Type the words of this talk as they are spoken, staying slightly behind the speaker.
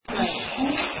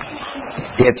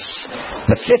It's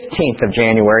the 15th of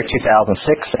January, 2006,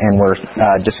 and we're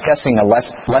discussing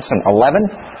lesson 11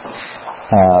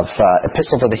 of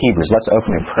Epistle to the Hebrews. Let's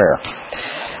open in prayer.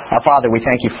 Our Father, we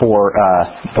thank you for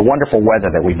the wonderful weather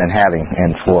that we've been having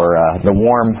and for the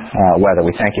warm weather.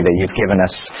 We thank you that you've given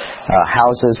us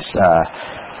houses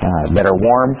that are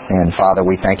warm. And Father,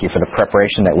 we thank you for the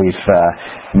preparation that we've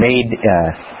made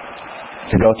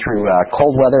to go through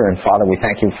cold weather. And Father, we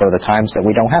thank you for the times that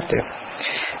we don't have to.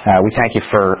 We thank you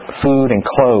for food and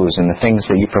clothes and the things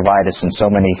that you provide us in so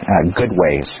many good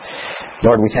ways.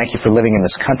 Lord, we thank you for living in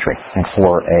this country and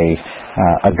for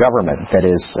a government that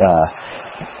is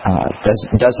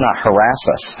does not harass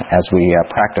us as we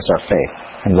practice our faith.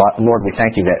 And Lord, we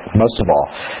thank you that, most of all,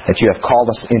 that you have called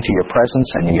us into your presence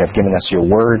and you have given us your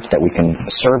word that we can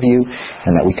serve you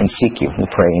and that we can seek you. We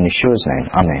pray in Yeshua's name.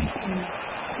 Amen.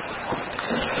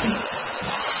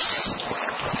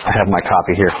 I have my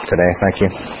copy here today. Thank you.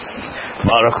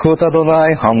 Baruch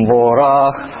Adonai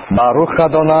Hamvorach, Baruch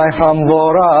Adonai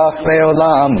Hamvorach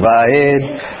Leolam Vaed,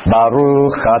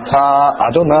 Baruch Ata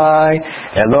Adonai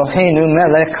Eloheinu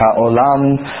Melech HaOlam,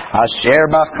 Asher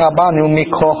Bachanu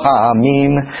Mikoch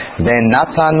HaAmim,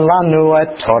 Venatan Lanu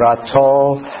Et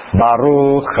Torato,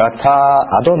 Baruch Ata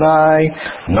Adonai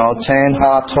Noten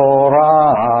HaTorah.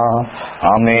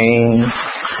 Amen.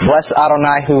 Bless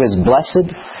Adonai who is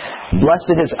blessed.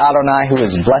 Blessed is Adonai who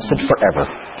is blessed forever.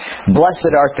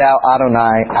 Blessed art thou,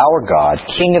 Adonai, our God,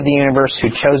 King of the universe,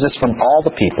 who chose us from all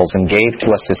the peoples and gave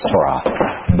to us his Torah.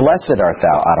 Blessed art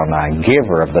thou, Adonai,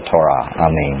 giver of the Torah.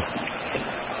 Amen.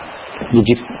 Did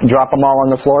you drop them all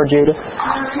on the floor, Judah?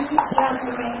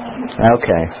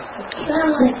 Okay.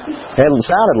 It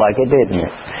sounded like it, didn't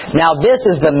it? Now, this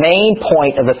is the main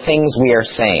point of the things we are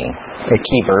saying. A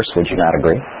key verse, would you not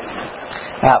agree?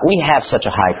 We have such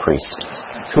a high priest,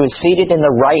 who is seated in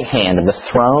the right hand of the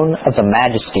throne of the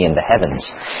majesty in the heavens,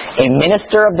 a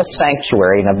minister of the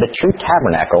sanctuary and of the true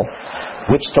tabernacle,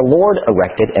 which the Lord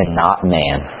erected and not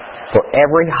man. For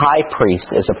every high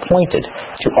priest is appointed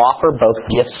to offer both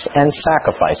gifts and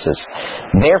sacrifices.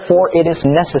 Therefore it is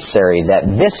necessary that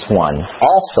this one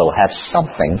also have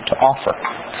something to offer.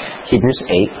 Hebrews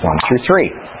 8,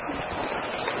 1-3.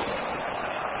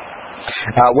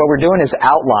 What we're doing is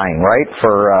outline, right,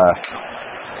 for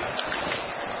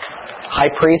high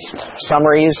priest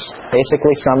summaries,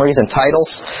 basically summaries and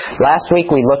titles. Last week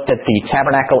we looked at the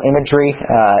tabernacle imagery,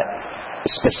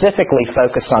 specifically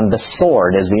focused on the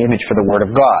sword as the image for the Word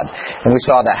of God. And we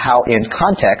saw that how in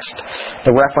context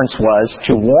the reference was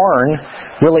to warn,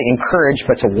 really encourage,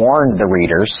 but to warn the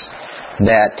readers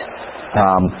that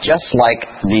just like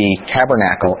the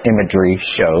tabernacle imagery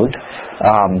showed,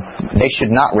 they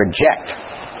should not reject.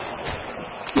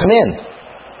 Come in.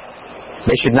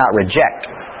 They should not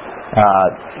reject.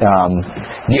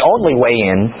 The only way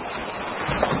in,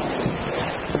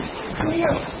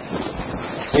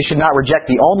 they should not reject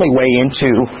the only way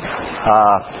into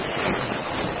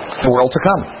the world to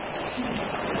come.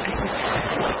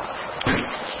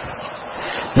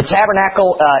 The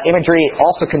tabernacle imagery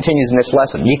also continues in this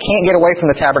lesson. You can't get away from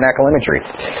the tabernacle imagery.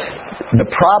 The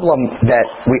problem that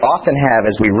we often have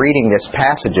as we're reading this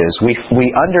passage is we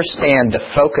understand the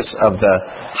focus of the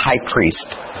high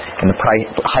priest and the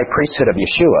high priesthood of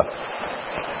Yeshua.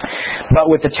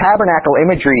 But with the tabernacle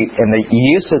imagery and the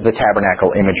use of the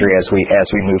tabernacle imagery as we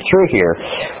move through here,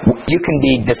 you can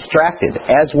be distracted,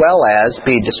 as well as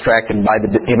be distracted by the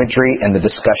imagery and the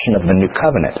discussion of the new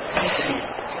covenant.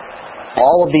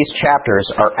 All of these chapters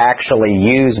are actually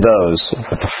use those,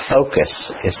 but the focus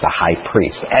is the high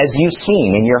priest. As you've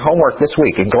seen in your homework this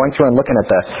week, and going through and looking at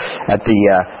the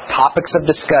topics of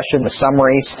discussion, the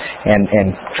summaries,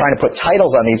 and trying to put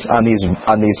titles on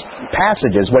these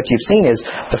passages, what you've seen is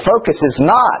the focus is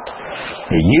not.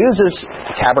 It uses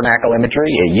tabernacle imagery,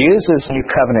 it uses new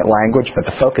covenant language, but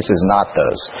the focus is not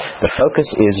those. The focus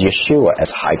is Yeshua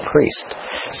as high priest.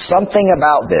 Something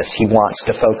about this he wants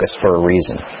to focus for a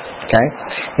reason. Okay?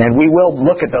 And we will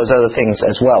look at those other things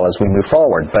as well as we move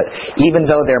forward. But even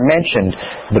though they're mentioned,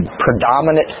 the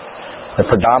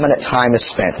predominant time is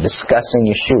spent discussing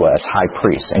Yeshua as high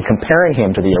priest and comparing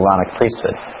him to the Aaronic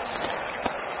priesthood.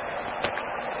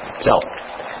 So,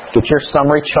 get your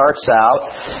summary charts out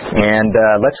and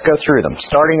let's go through them.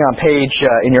 Starting on page,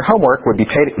 in your homework, would be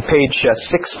page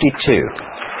 62.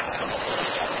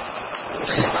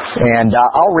 And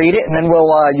I'll read it and then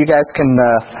you guys can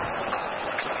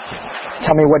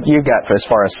Tell me what you got as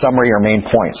far as summary or main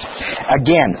points.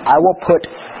 Again, I will put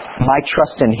my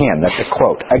trust in Him. That's a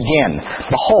quote. Again,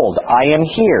 behold, I am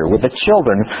here with the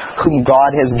children whom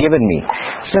God has given me.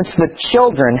 Since the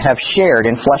children have shared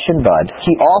in flesh and blood,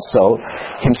 He also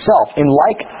Himself in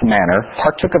like manner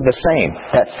partook of the same,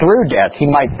 that through death He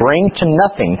might bring to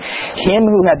nothing him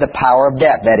who had the power of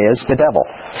death, that is, the devil,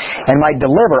 and might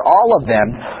deliver all of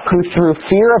them who through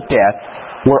fear of death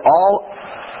were all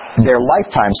their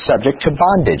lifetime subject to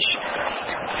bondage.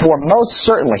 For most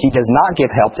certainly He does not give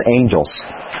help to angels,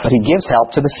 but He gives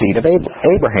help to the seed of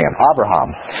Abraham.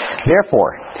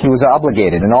 Therefore, He was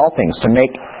obligated in all things to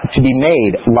be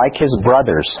made like His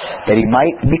brothers, that He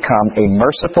might become a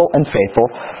merciful and faithful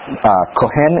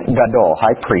Kohen Gadol,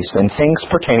 high priest, in things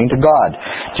pertaining to God,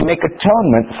 to make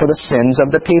atonement for the sins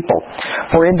of the people.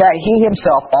 For in that He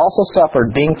Himself also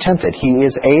suffered being tempted, He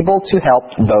is able to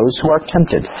help those who are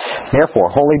tempted.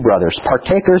 Therefore, holy brothers,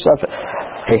 partakers of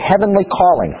a heavenly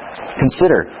calling,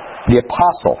 consider the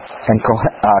apostle and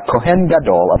Kohen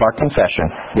Gadol of our confession,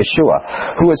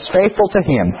 Yeshua, who was faithful to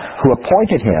Him who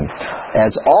appointed Him,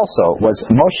 as also was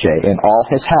Moshe in all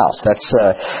his house. That's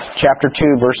chapter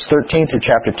 2, verse 13 to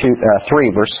chapter 3,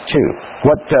 verse 2.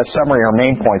 What summary or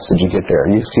main points did you get there?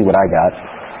 You see what I got.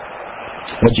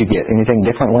 What did you get? Anything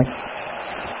differently?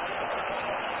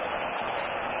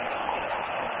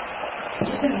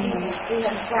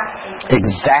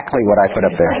 Exactly what I put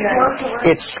up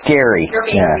there. It's scary.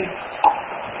 Yeah.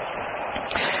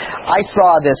 I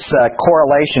saw this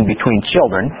correlation between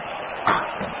children.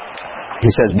 He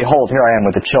says, behold, here I am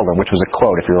with the children, which was a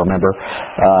quote, if you remember.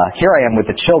 Here I am with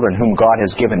the children whom God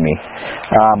has given me.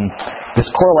 This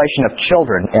correlation of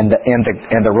children and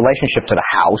the relationship to the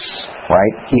house,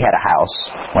 right? He had a house,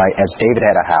 right? As David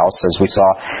had a house, as we saw.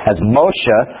 As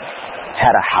Moshe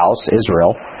had a house,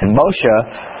 Israel. And Moshe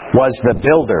was the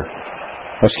builder.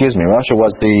 Moshe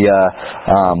was the...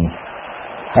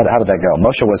 how did that go?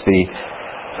 Moshe was the...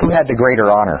 Who had the greater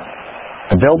honor?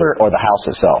 The builder or the house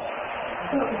itself?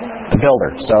 The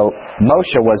builder. So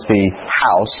Moshe was the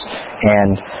house,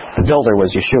 and the builder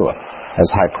was Yeshua as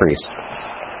high priest.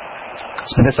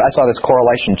 So I saw this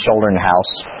correlation: children,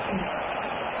 house.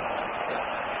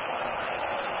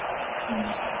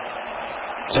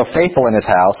 So faithful in his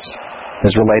house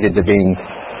is related to being.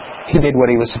 He did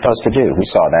what he was supposed to do. We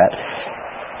saw that,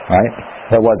 right?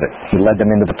 What was it? He led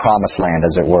them into the promised land,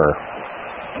 as it were.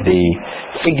 The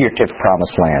figurative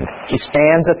promised land. He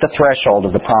stands at the threshold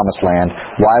of the promised land.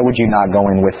 Why would you not go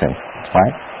in with him?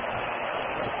 Right?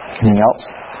 Anything else?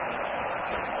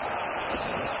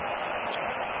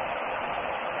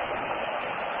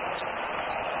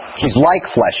 He's like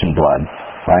flesh and blood.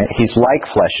 Right? He's like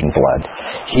flesh and blood.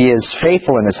 He is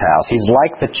faithful in his house. He's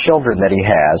like the children that he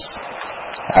has,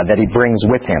 that he brings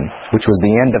with him, which was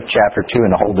the end of chapter 2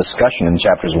 and the whole discussion in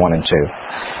chapters 1 and 2.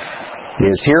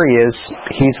 Here he is.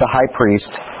 He's the high priest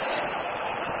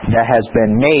that has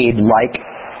been made like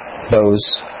those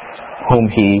whom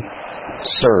he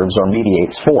serves or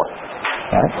mediates for.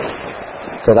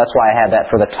 Right? So that's why I have that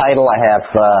for the title. I have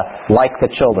like the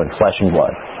children, flesh and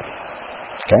blood.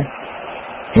 Okay?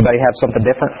 Anybody have something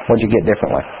different? What did you get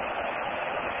differently?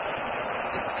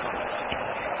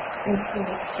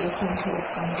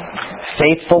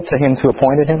 Faithful to him who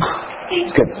appointed him?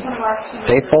 Good.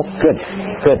 Faithful? Good.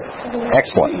 Good.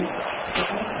 Excellent.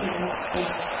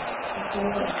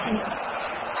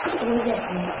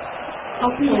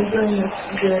 Okay, and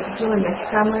doing the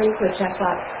summary, which I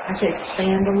thought I should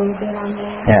expand a little bit on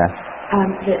that. Yeah.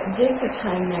 The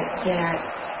discipline that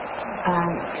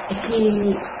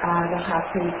the high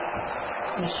priest,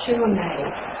 Yeshua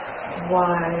made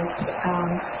was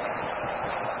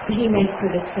he made for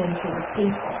the sins of the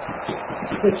people,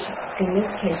 which in this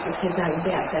case was his own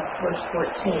death. That's verse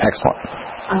 14. Excellent.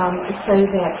 So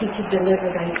that he could deliver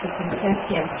those who confess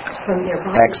him from their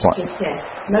bondage. Excellent. He said,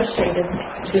 Moshe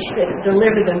doesn't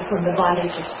deliver them from the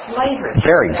bondage of slavery.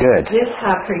 Very good. This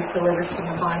high priest delivers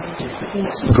from the bondage of sin.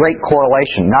 Great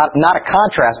correlation. Not a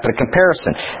contrast, but a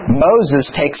comparison. Moses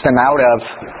takes them out of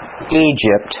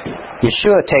Egypt.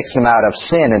 Yeshua takes them out of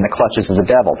sin in the clutches of the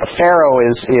devil. The Pharaoh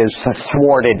is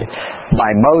thwarted by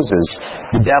Moses.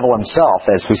 The devil himself,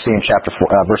 as we see in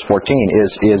verse 14,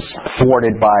 is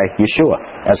thwarted by Yeshua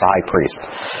as a high priest.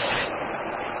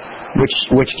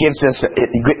 Which gives us,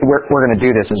 we're going to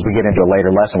do this as we get into a later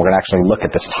lesson. We're going to actually look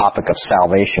at this topic of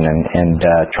salvation and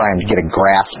try and get a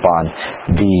grasp on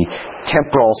the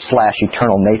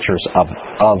temporal/eternal natures of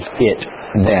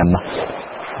them.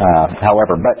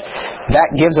 However, but that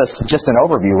gives us just an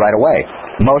overview right away.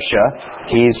 Moshe,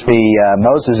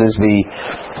 Moses is the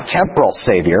temporal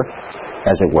savior,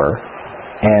 as it were,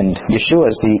 and Yeshua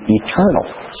is the eternal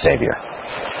Savior.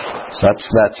 So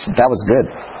that was good.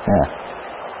 Yeah.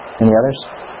 Any others?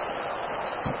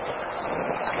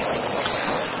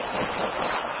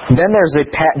 Then there's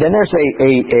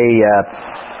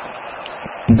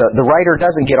the writer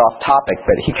doesn't get off topic,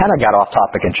 but he kind of got off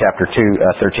topic in chapter 2,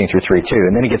 13 through 3, too.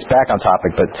 And then he gets back on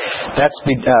topic, but that's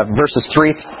verses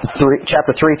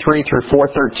chapter 3 through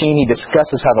 4:13. He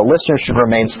discusses how the listeners should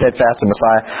remain steadfast in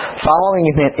Messiah, following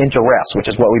him into rest,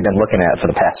 which is what we've been looking at for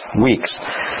the past weeks.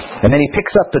 And then he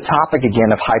picks up the topic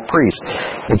again of high priest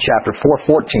in chapter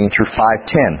 4:14 through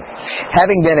 5:10.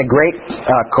 Having been a great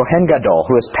Kohen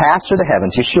Gadol who has passed through the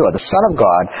heavens, Yeshua, the Son of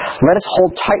God, let us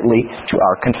hold tightly to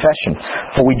our confession.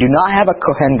 For we do not have a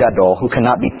Kohen Gadol who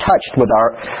cannot be touched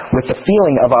with the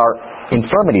feeling of our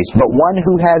infirmities, but one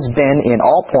who has been in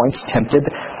all points tempted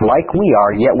like we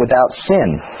are, yet without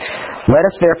sin. Let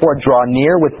us therefore draw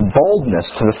near with boldness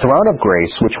to the throne of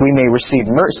grace, which we may receive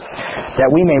mercy, that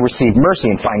we may receive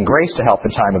mercy and find grace to help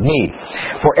in time of need.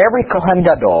 For every Kohen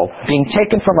Gadol, being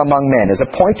taken from among men, is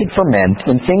appointed for men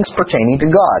in things pertaining to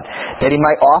God, that he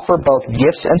might offer both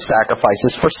gifts and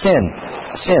sacrifices for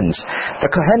sins. The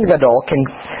Kohen Gadol can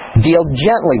deal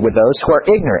gently with those who are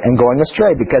ignorant and going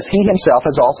astray, because he himself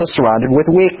is also surrounded with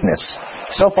weakness.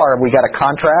 So far, we got a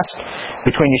contrast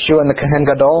between Yeshua and the Kohen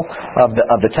Gadol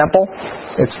of the temple.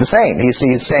 It's the same. He's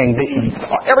saying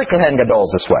every Kohen Gadol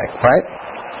is this way, right?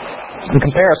 In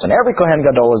comparison, every Kohen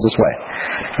Gadol is this way.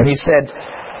 And he said,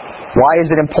 why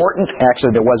is it important?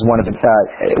 Actually, there was one of the...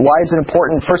 why is it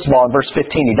important? First of all, in verse 15,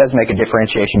 he does make a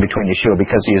differentiation between Yeshua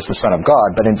because he is the Son of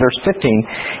God. But in verse 15,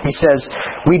 he says,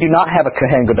 we do not have a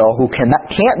Kohen Gadol who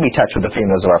can't be touched with the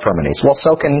feelings of our infirmities. Well,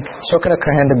 so can a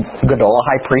Kohen Gadol, a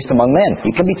high priest among men.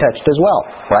 He can be touched as well,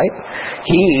 right?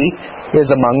 He's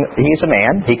a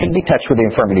man. He can be touched with the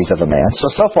infirmities of a man.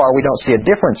 So far, we don't see a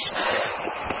difference.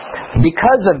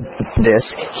 Because of this,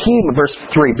 verse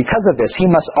 3, because of this, he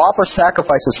must offer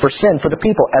sacrifices for sin for the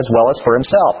people as well as for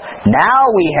himself. Now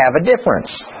we have a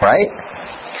difference, right?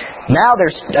 Now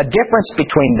there's a difference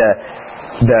between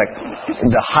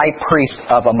the high priest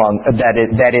of among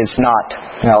that is not.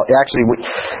 Well, actually,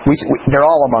 they're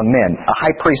all among men. A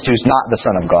high priest who's not the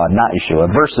Son of God, not Yeshua,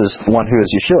 versus one who is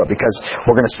Yeshua, because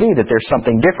we're going to see that there's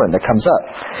something different that comes up.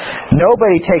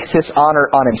 Nobody takes this honor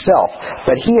on himself,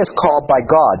 but he is called by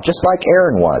God, just like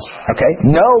Aaron was. Okay,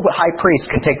 no high priest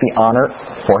can take the honor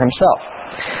for himself.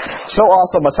 So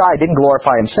also Messiah didn't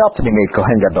glorify himself to be made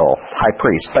Kohen Gadol, high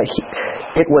priest, but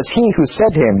it was he who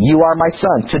said to him, "You are my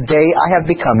son. Today I have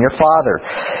become your father."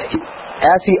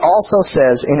 As he also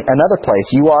says in another place,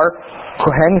 "You are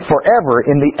Kohen forever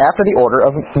after the order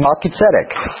of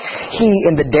Melchizedek." He,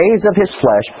 in the days of his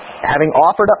flesh, having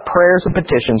offered up prayers and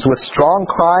petitions with strong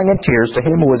crying and tears to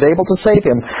him who was able to save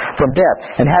him from death,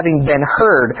 and having been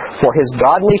heard for his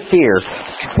godly fear,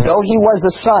 though he was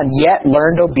a son, yet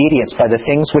learned obedience by the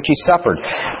things which he suffered.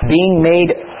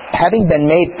 Having been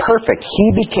made perfect,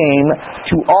 he became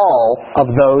to all of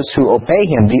those who obey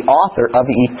him the author of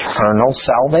eternal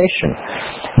salvation,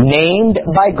 named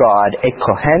by God a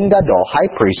Kohen Gadol, high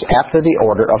priest, after the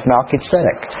order of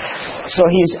Melchizedek.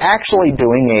 So he's actually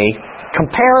doing a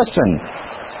comparison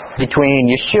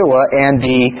between Yeshua and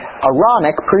the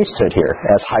Aaronic priesthood here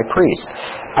as high priest,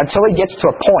 until he gets to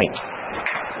a point.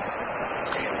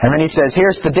 And then he says,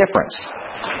 here's the difference.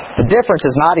 The difference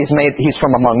is not he's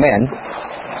from among men.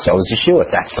 So is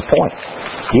Yeshua. That's the point.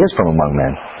 He is from among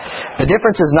men. The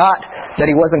difference is not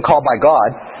that he wasn't called by God.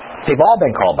 They've all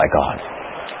been called by God.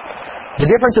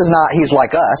 The difference is not he's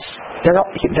like us.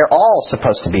 They're all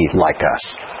supposed to be like us.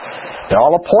 They're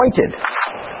all appointed.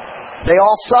 They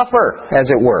all suffer,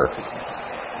 as it were.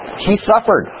 He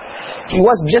suffered. He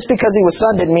wasn't, just because he was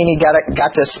son didn't mean he got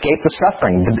to escape the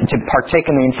suffering, to partake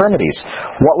in the infirmities.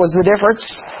 What was the difference?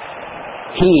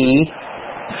 He,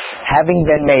 having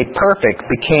been made perfect,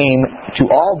 became to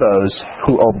all those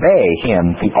who obey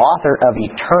him the author of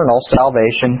eternal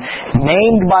salvation,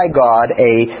 named by God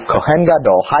a Kohen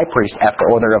Gadol, high priest, after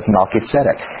order of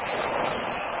Melchizedek.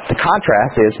 The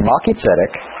contrast is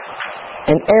Melchizedek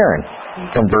and Aaron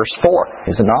from verse 4,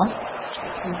 is it not?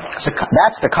 So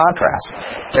that's the contrast.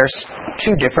 There's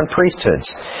two different priesthoods.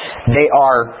 They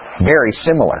are very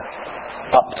similar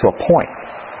up to a point.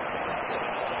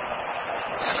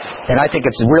 And I think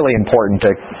it's really important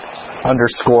to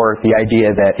underscore the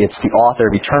idea that it's the author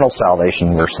of eternal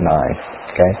salvation, verse 9.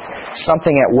 Okay?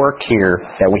 Something at work here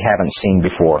that we haven't seen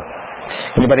before.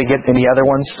 Anybody get any other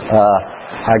ones?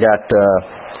 I got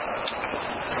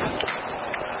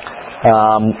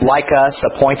like us,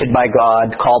 appointed by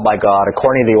God, called by God,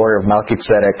 according to the order of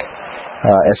Melchizedek,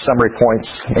 as summary points.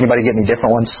 Anybody get any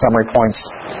different ones, summary points?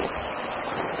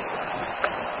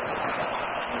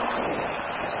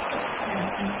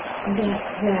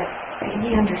 that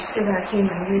he understood our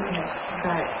human weakness,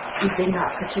 but he did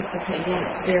not participate in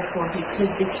it. Therefore, he could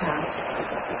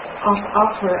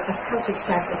offer a perfect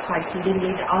sacrifice. He didn't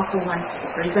need to offer one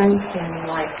for his own sin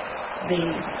like the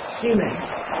human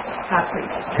high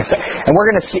priest. And we're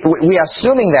going to see, we are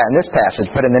assuming that in this passage,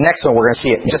 but in the next one we're going to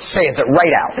see it just says it right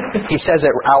out. He says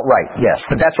it outright, yes,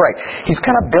 but that's right. He's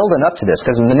kind of building up to this,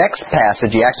 because in the next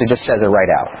passage he actually just says it right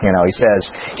out. He says,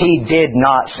 he did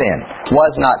not sin,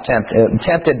 was not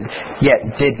tempted, yet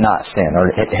did not sin, or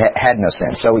had no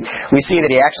sin. So we see that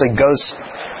he actually goes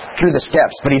through the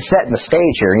steps, but he's setting the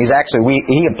stage here, and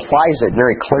he applies it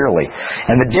very clearly.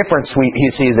 And the difference he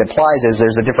sees applies is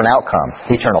there's a different outcome,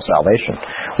 eternal salvation,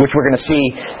 which we're going to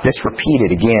see this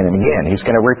repeated again and again. He's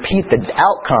going to repeat the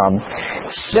outcome,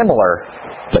 similar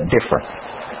but different.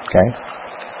 Okay?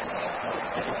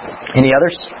 Any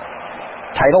others?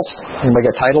 Titles?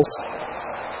 Anybody got titles?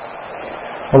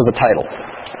 What is a title?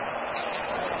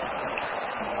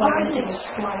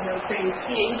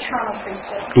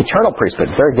 Eternal priesthood.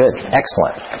 Very good.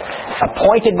 Excellent.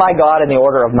 Appointed by God in the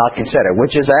order of Melchizedek,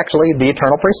 which is actually the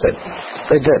eternal priesthood.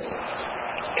 Very good.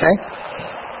 Okay?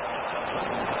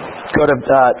 Go to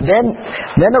then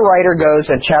the writer goes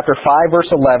in chapter 5, verse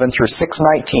 11 through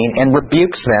 6:19 and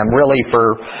rebukes them really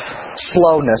for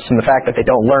slowness and the fact that they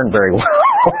don't learn very well.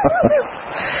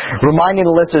 Reminding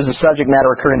the listeners the subject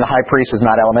matter occurring in the high priest is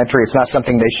not elementary. It's not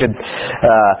something they should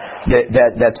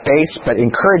that's base, but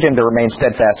encourage him to remain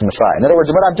steadfast in Messiah. In other words,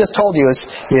 what I've just told you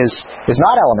is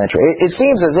not elementary. It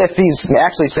seems as if he's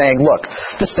actually saying, "Look,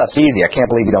 this stuff's easy. I can't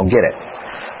believe you don't get it."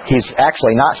 He's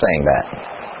actually not saying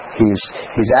that.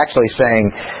 He's actually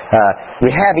saying, "We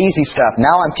have easy stuff.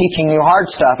 Now I'm teaching you hard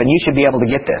stuff, and you should be able to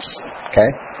get this." Okay.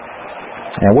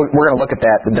 And we're going to look at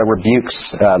that, the rebukes,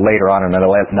 later on in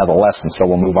another lesson, so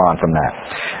we'll move on from that.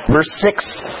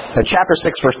 Chapter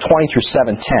 6, verse 20 through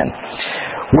 7:10.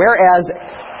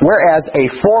 Whereas a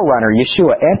forerunner,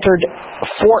 Yeshua, entered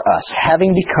for us,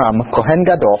 having become Kohen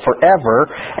Gadol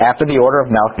forever after the order of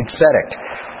Melchizedek.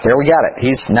 There we got it.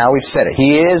 Now we've said it.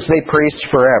 He is the priest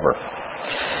forever.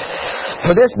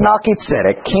 For this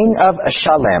Melchizedek, king of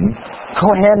Shalem,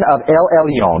 Kohen of El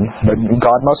Elyon, the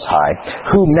God Most High,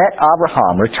 who met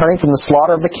Abraham returning from the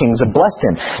slaughter of the kings and blessed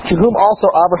him, to whom also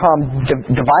Abraham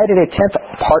divided a tenth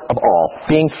part of all,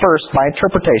 being first, by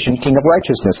interpretation, king of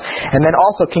righteousness, and then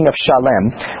also king of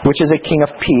Shalem, which is a king of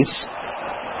peace,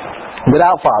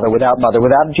 without father, without mother,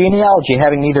 without genealogy,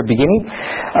 having neither beginning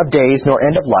of days nor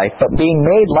end of life, but being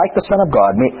made like the Son of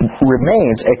God,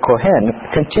 remains a Kohen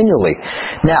continually.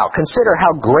 Now, consider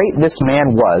how great this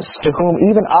man was, to whom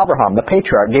even Abraham, the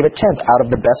patriarch, gave a tenth out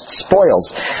of the best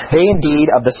spoils. They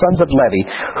indeed, of the sons of Levi,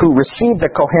 who received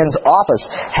the Kohen's office,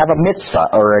 have a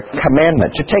mitzvah, or a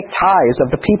commandment, to take tithes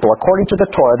of the people, according to the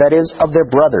Torah, that is, of their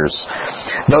brothers,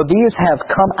 though these have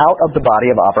come out of the body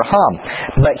of Abraham.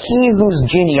 But he whose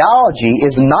genealogy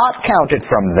is not counted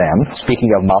from them,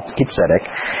 speaking of Melchizedek,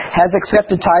 has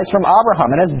accepted tithes from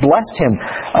Abraham and has blessed him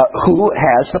who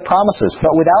has the promises.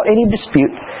 But without any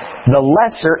dispute, the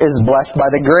lesser is blessed by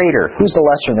the greater. Who's the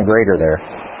lesser and the greater there?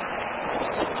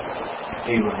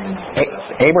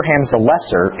 Abraham's the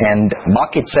lesser, and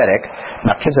Melchizedek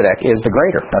is the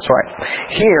greater. That's right.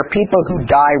 Here, people who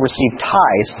die receive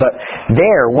tithes, but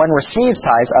there one receives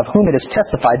tithes of whom it is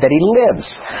testified that he lives.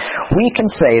 We can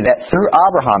say that through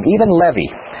Abraham, even Levi,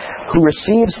 who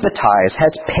receives the tithes,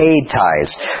 has paid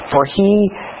tithes, for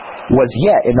he was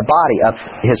yet in the body of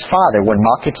his father when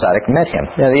Melchizedek met him.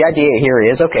 Now, the idea here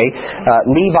is,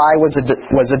 Levi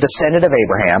was a descendant of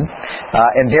Abraham,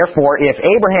 and therefore, if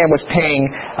Abraham was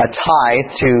paying a tithe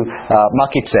to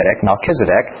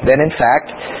Melchizedek, then in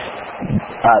fact,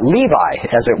 Levi,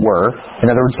 as it were, in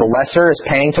other words, the lesser is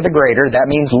paying to the greater. That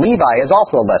means Levi is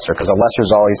also a lesser, because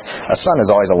a son is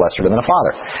always a lesser than a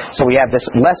father. So we have this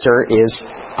lesser is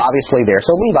obviously there.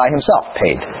 So Levi himself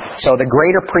paid. So the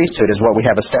greater priesthood is what we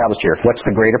have established here. What's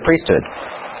the greater priesthood?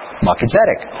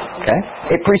 Melchizedek. Okay?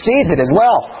 It precedes it as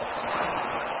well.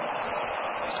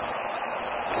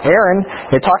 Aaron,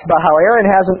 it talks about how Aaron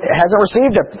hasn't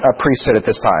received a priesthood at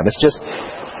this time. It's just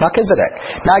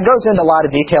Melchizedek. Now, it goes into a lot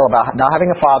of detail about not having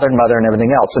a father and mother and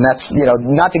everything else, and that's,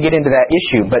 not to get into that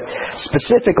issue, but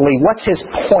specifically, what's his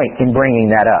point in bringing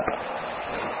that up?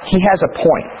 He has a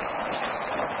point.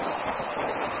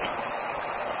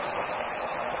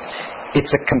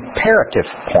 It's a comparative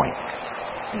point,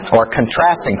 or a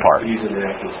contrasting part.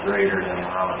 Melchizedek is greater than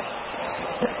Aaron.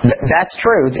 That's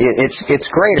true. It's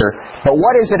greater. But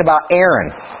what is it about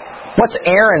Aaron? What's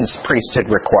Aaron's priesthood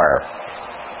require?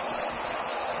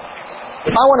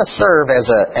 If I want to serve as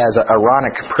an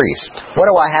Aaronic priest, what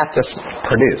do I have to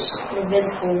produce?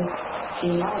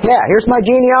 genealogy. Yeah, here's my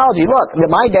genealogy. Look,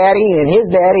 my daddy and his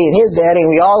daddy and his daddy, and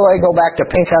we all go back to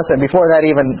Pinchas and before that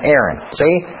even Aaron.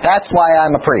 See? That's why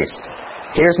I'm a priest.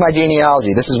 Here's my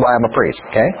genealogy. This is why I'm a priest.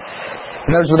 Okay?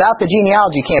 In other words, without the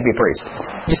genealogy, you can't be a priest.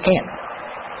 You just can't.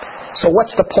 So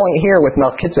what's the point here with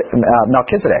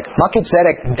Melchizedek?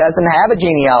 Melchizedek doesn't have a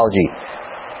genealogy.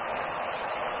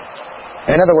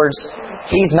 In other words,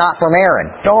 he's not from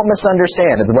Aaron. Don't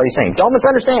misunderstand, is what he's saying. Don't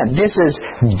misunderstand. This is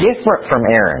different from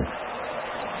Aaron.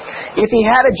 If he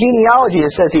had a genealogy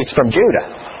that says he's from Judah,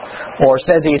 or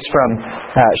says he's from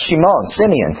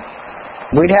Simeon,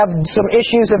 we'd have some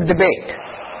issues of debate.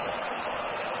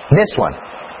 This one,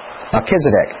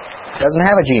 Melchizedek, doesn't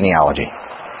have a genealogy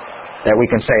that we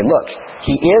can say, look,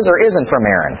 he is or isn't from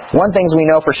Aaron. One thing we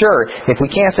know for sure, if we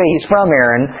can't say he's from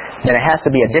Aaron, then it has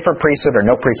to be a different priesthood or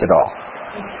no priest at all.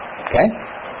 Okay?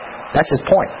 That's his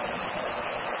point.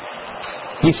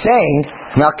 He's saying,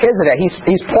 Melchizedek,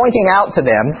 he's pointing out to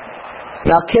them,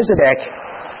 Melchizedek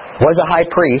was a high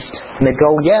priest. And they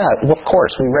go, yeah, well, of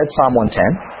course, we read Psalm 110.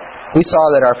 We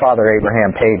saw that our father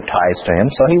Abraham paid tithes to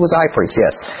him, so he was a high priest,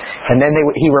 yes. And then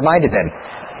he reminded them,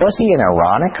 was he an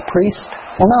Aaronic priest?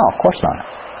 Well, no, of course not.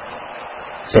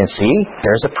 Saying, see,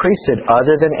 there's a priesthood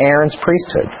other than Aaron's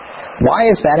priesthood. Why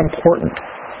is that important?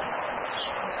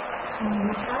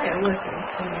 Messiah wasn't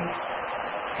from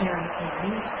Aaron's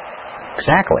line.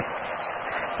 Exactly.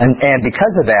 And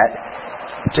because of that,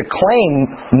 to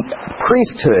claim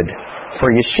priesthood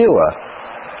for Yeshua,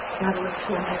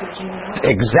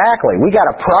 exactly. We got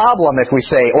a problem if we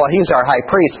say, well, he's our high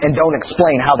priest, and don't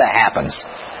explain how that happens.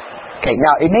 Okay,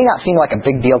 now, it may not seem like a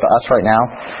big deal to us right now,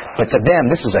 but to them,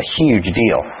 this is a huge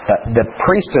deal. The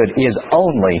priesthood is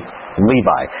only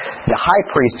Levi. The high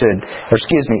priesthood,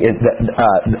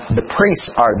 the priests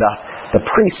are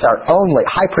only,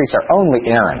 high priests are only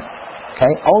Aaron. Okay,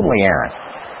 only Aaron.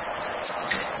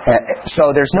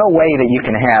 So there's no way that you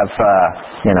can have, I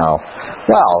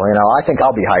think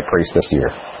I'll be high priest this year.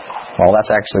 Well,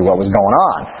 that's actually what was going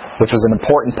on, which was an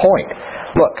important point.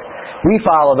 Look, we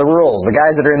follow the rules. The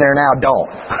guys that are in there now don't.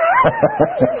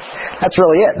 That's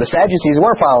really it. The Sadducees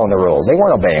weren't following the rules. They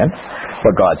weren't obeying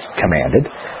what God's commanded.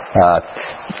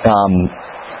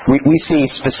 We see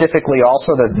specifically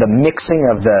also the mixing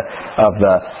of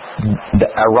the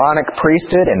Aaronic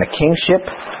priesthood and the kingship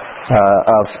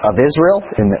of Israel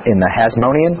in the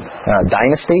Hasmonean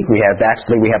dynasty. We have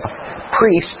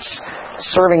priests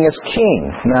serving as king.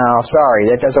 No,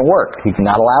 sorry, that doesn't work. He's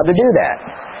not allowed to do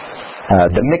that.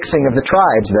 The mixing of the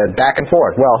tribes, the back and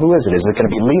forth. Well, who is it? Is it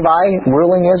going to be Levi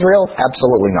ruling Israel?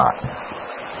 Absolutely not.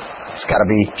 It's got to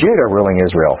be Judah ruling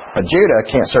Israel. But Judah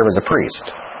can't serve as a priest.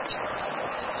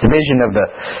 Division of the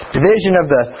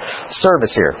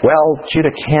service here. Well,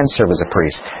 Judah can serve as a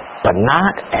priest, but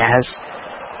not as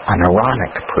an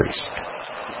Aaronic priest.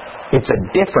 It's a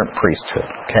different priesthood.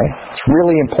 Okay, it's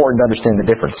really important to understand the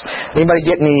difference. Anybody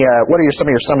get any? What are some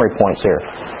of your summary points here?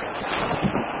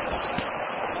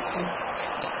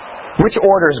 Which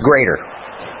order is greater?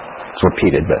 It's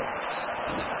repeated, but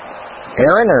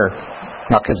Aaron or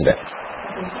Melchizedek?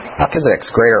 Melchizedek's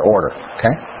greater order.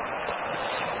 Okay.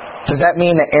 Does that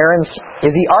mean that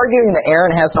is he arguing that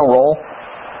Aaron has no role?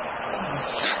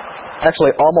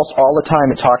 Actually, almost all the time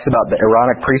it talks about the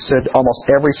Aaronic priesthood. Almost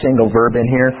every single verb in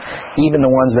here, even the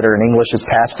ones that are in English as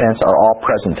past tense, are all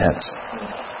present tense.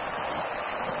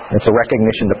 It's a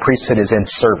recognition the priesthood is in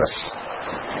service.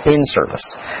 In service.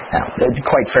 Now,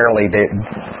 quite fairly,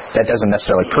 that doesn't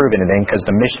necessarily prove anything because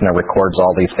the Mishnah records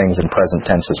all these things in present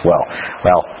tense as well.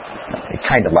 Well,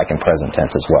 kind of like in present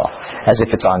tense as well, as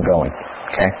if it's ongoing.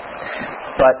 Okay,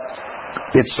 but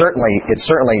it certainly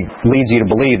leads you to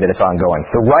believe that it's ongoing.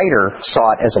 The writer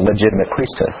saw it as a legitimate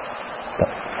priesthood.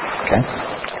 Okay.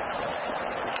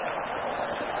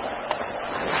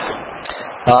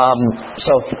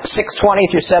 So 620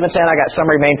 through 710, I got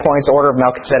summary main points, order of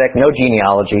Melchizedek, no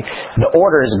genealogy. The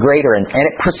order is greater, and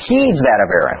it precedes that of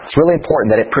Aaron. It's really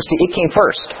important that it came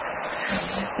first.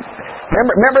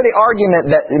 Remember the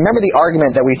argument that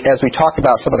as we talked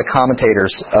about some of the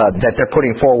commentators that they're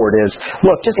putting forward is,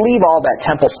 look, just leave all that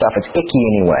temple stuff. It's icky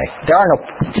anyway.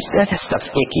 That stuff's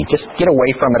icky. Just get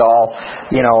away from it all.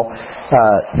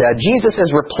 Jesus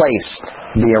has replaced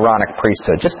the Aaronic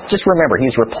priesthood. Just remember,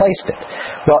 he's replaced it.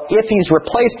 Well, if he's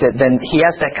replaced it, then he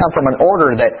has to come from an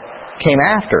order that came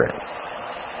after it.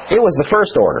 It was the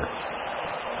first order.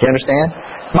 You understand?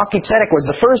 Melchizedek was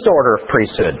the first order of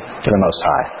priesthood to the Most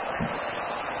High.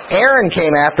 Aaron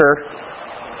came after.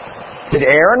 Did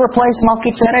Aaron replace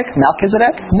Melchizedek?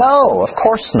 No, of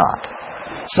course not.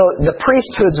 So the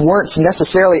priesthoods weren't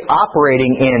necessarily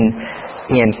operating in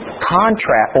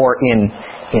contrast or in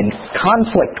in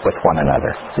conflict with one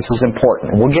another. This is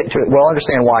important. We'll get to it. We'll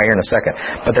understand why here in a second.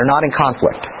 But they're not in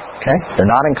conflict. Okay? They're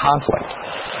not in conflict.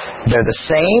 They're the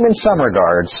same in some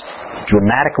regards,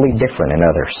 dramatically different in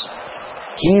others.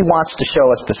 He wants to show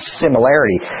us the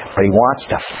similarity, but he wants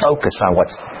to focus on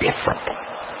what's different.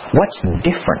 What's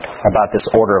different about this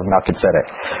order of Melchizedek?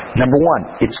 Number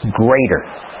one, it's greater.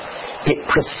 It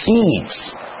precedes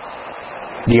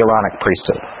the Aaronic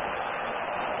priesthood.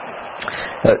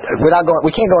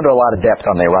 We can't go into a lot of depth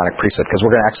on the Aaronic priesthood because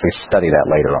we're going to actually study that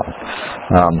later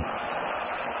on.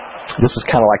 This is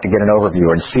kind of like to get an overview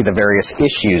and see the various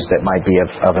issues that might be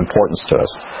of importance to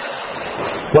us.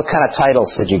 What kind of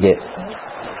titles did you get?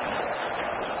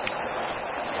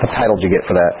 What title did you get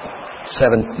for that?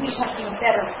 7?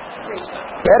 Better priesthood.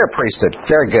 Better priesthood.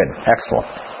 Very good. Excellent.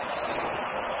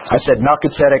 I said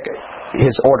Melchizedek,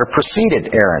 his order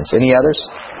preceded Aaron's. Any others?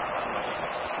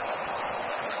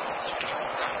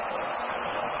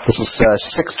 This is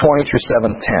 6:20 through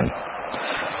 7:10.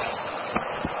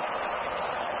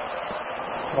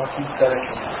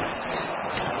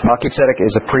 Melchizedek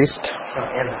is a priest?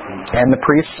 And the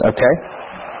priests, okay.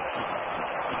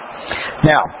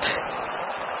 Now,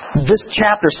 this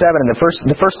chapter 7, and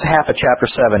the first half of chapter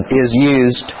 7 is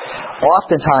used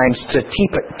oftentimes to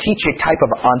teach a type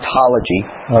of ontology,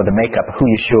 or the makeup of who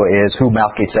Yeshua is, who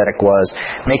Melchizedek was,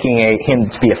 making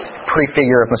him to be a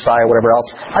prefigure of Messiah, whatever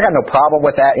else. I got no problem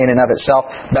with that in and of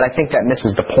itself, but I think that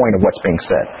misses the point of what's being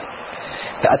said.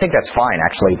 I think that's fine,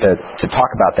 actually, to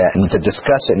talk about that and to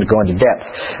discuss it and go into depth.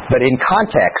 But in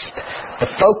context,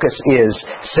 the focus is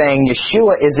saying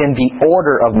Yeshua is in the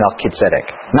order of Melchizedek,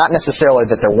 not necessarily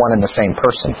that they're one and the same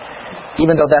person.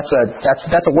 Even though that's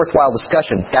a worthwhile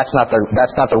discussion, that's not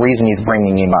the reason he's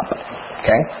bringing him up.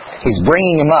 Okay, he's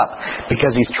bringing him up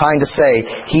because he's trying to say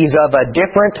he's of a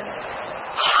different,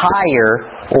 higher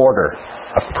order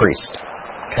of priest.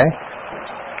 Okay.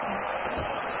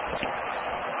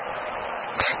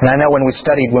 And I know when we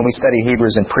studied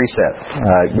Hebrews in precept,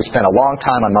 we spent a long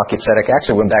time on Melchizedek.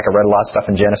 Actually, went back and read a lot of stuff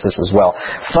in Genesis as well,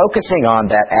 focusing on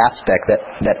that aspect,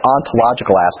 that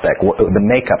ontological aspect, the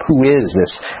makeup. Who is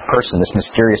this person, this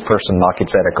mysterious person,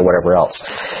 Melchizedek, or whatever else?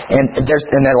 And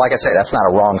then, like I say, that's not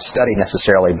a wrong study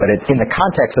necessarily, but in the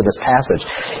context of this passage,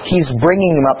 he's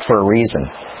bringing him up for a reason,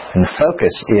 and the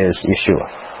focus is Yeshua.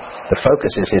 The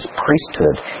focus is his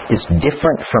priesthood is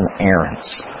different from Aaron's.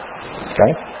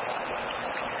 Okay.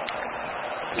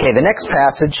 Okay, the next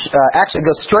passage actually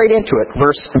goes straight into it,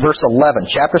 verse 11,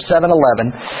 chapter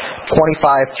 7:11,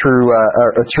 25 through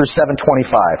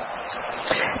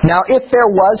 7:25. Now, if there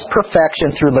was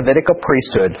perfection through Levitical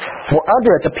priesthood, for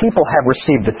under it the people have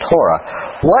received the Torah,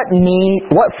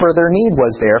 what further need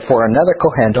was there for another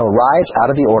Kohen to arise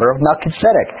out of the order of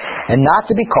Melchizedek, and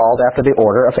not to be called after the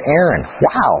order of Aaron?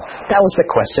 Wow, that was the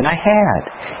question I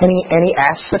had. And he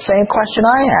asked the same question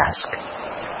I asked.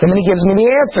 And then he gives me the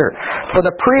answer. For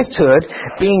the priesthood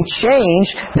being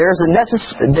changed, there is a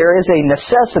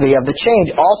necessity of the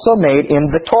change also made in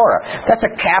the Torah. That's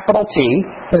a capital T.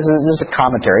 This is a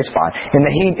commentary. It's fine. In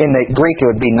the Greek, it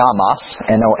would be nomos,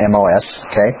 N-O-M-O-S.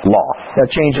 Okay, law. A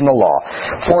change in the law.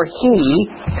 For he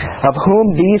of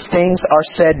whom these things are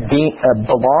said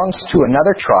belongs to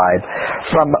another tribe,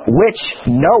 from which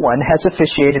no one has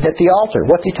officiated at the altar.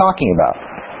 What's he talking about?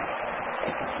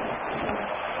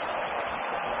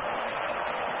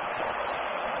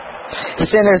 He's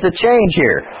saying there's a change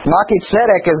here.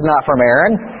 Melchizedek is not from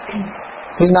Aaron.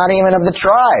 He's not even of the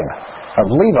tribe of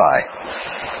Levi.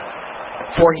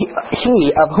 For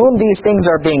he of whom these things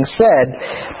are being said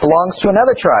belongs to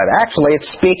another tribe. Actually, it's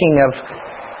speaking of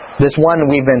this one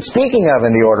we've been speaking of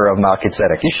in the order of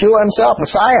Melchizedek. Yeshua himself,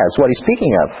 Messiah, is what he's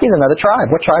speaking of. He's another tribe.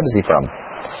 What tribe is he from?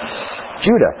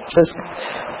 Judah. It says,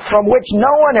 from which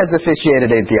no one has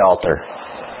officiated at the altar.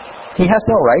 He has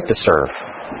no right to serve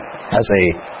as a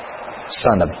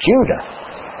son of Judah.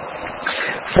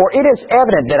 For it is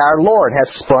evident that our Lord has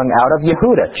sprung out of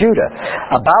Yehudah, Judah,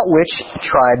 about which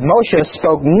tribe Moshe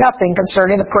spoke nothing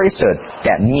concerning the priesthood.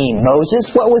 That mean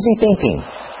Moses, what was he thinking?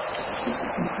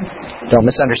 Don't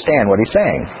misunderstand what he's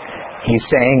saying. He's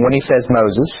saying, when he says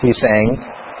Moses, he's saying,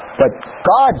 but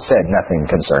God said nothing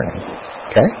concerning.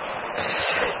 Okay?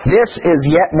 This is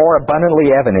yet more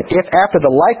abundantly evident if after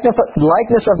the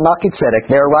likeness of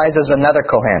Melchizedek there arises another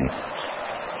Kohen.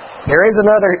 There is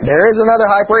another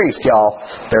high priest, y'all.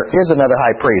 There is another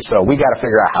high priest, so we got to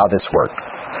figure out how this works.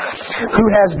 Who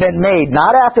has been made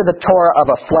not after the Torah of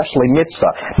a fleshly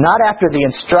mitzvah, not after the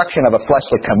instruction of a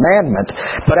fleshly commandment,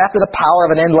 but after the power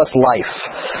of an endless life.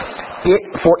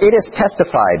 For it is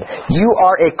testified, you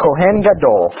are a Kohen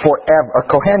Gadol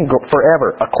forever,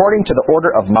 according to the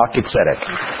order of Melchizedek.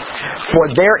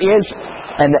 For there is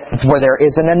and where there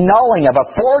is an annulling of a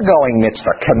foregoing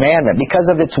mitzvah, commandment,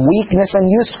 because of its weakness and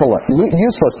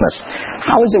uselessness.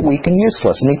 How is it weak and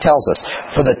useless? And he tells us,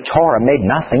 for the Torah made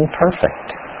nothing perfect,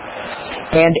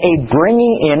 and a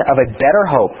bringing in of a better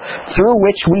hope, through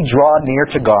which we draw near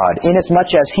to God,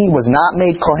 inasmuch as he was not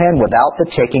made Kohen without the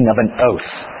taking of an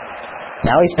oath.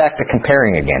 Now he's back to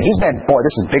comparing again. He's been, boy,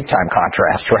 this is big time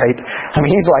contrast, right? I mean,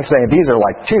 he's like saying these are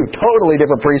like two totally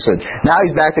different priesthoods. Now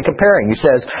he's back to comparing. He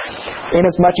says,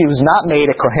 inasmuch he was not made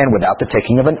a Kohen without the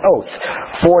taking of an oath.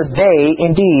 For they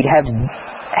indeed have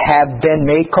been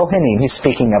made Kohanim. He's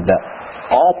speaking of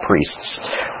all priests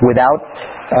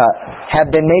have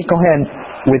been made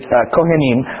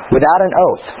Kohanim without an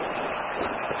oath.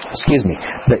 Excuse me,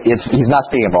 he's not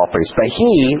speaking of all priests, but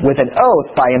he, with an oath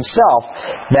by himself,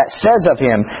 that says of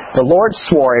him, the Lord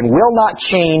swore and will not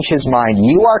change his mind.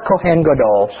 You are Kohen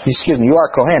Gadol, you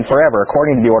are Kohen forever,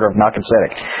 according to the order of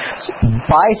Melchizedek.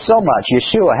 By so much,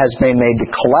 Yeshua has been made the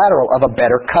collateral of a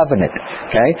better covenant.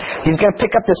 Okay, he's going to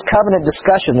pick up this covenant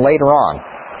discussion later on.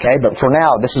 Okay, but for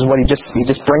now, this is what he just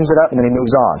brings it up and then he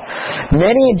moves on.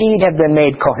 Many indeed have been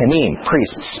made Kohanim,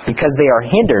 priests, because they are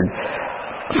hindered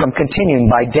from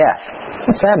continuing by death.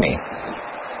 What's that mean?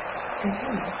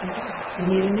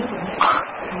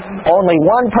 Only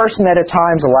one person at a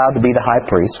time is allowed to be the high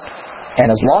priest. And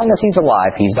as long as he's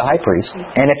alive, he's the high priest.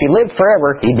 And if he lived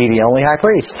forever, he'd be the only high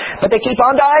priest. But they keep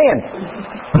on dying.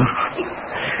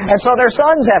 And so their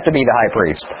sons have to be the high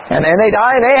priest. And then they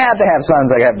die and they have to have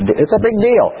sons. It's a big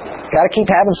deal. Got to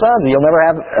keep having sons or you'll never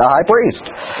have a high priest.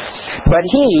 But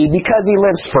he, because he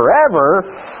lives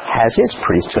forever, has his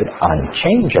priesthood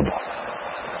unchangeable.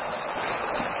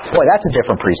 Boy, that's a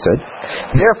different priesthood.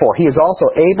 Therefore, he is also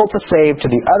able to save to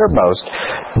the uttermost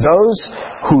those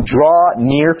who draw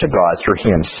near to God through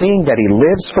him, seeing that he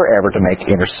lives forever to make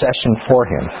intercession for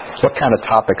him. What kind of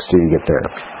topics do you get there?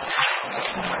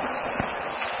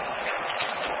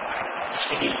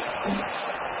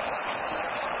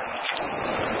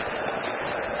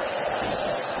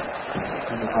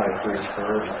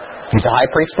 He's a high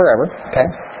priest forever. Okay.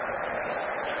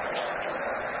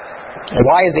 And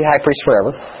why is he high priest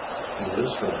forever?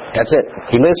 That's it.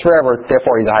 He lives forever,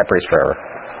 therefore he's a high priest forever.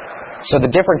 So the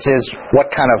difference is,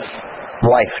 what kind of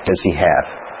life does he have?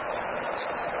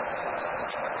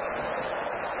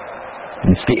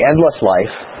 It's the endless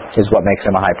life is what makes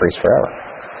him a high priest forever.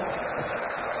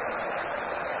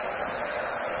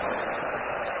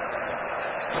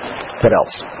 What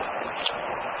else?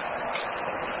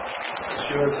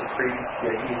 Yeshua's a priest,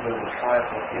 yet he's of the tribe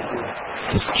of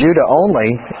Judah. It's Judah only,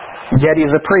 yet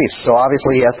he's a priest. So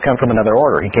obviously he has to come from another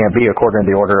order. He can't be according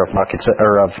to the order of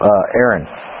Aaron.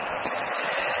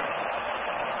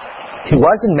 He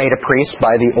wasn't made a priest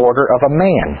by the order of a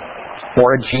man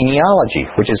or a genealogy,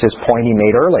 which is his point he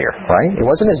made earlier, right? It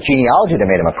wasn't his genealogy that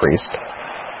made him a priest.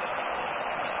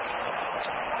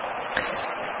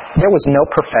 There was no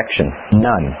perfection,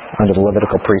 none, under the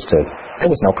Levitical priesthood.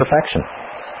 There was no perfection.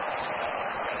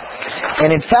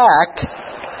 And in fact,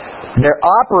 they're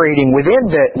operating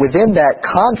within that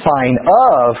confine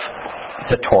of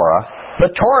the Torah.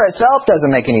 The Torah itself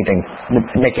doesn't makes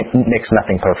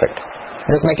nothing perfect. It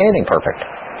doesn't make anything perfect.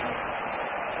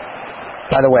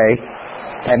 By the way,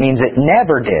 that means it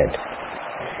never did.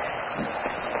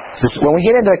 So when we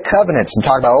get into covenants and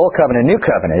talk about Old Covenant, New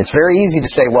Covenant, it's very easy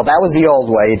to say, well, that was the old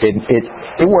way.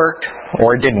 It worked,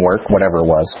 or it didn't work, whatever it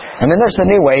was. And then there's the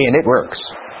new way, and it works.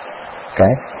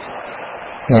 Okay?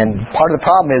 And part of the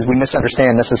problem is we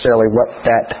misunderstand necessarily what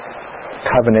that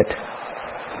covenant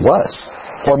was.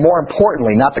 Or more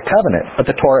importantly, not the covenant, but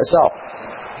the Torah itself.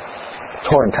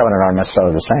 Torah and covenant aren't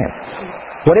necessarily the same.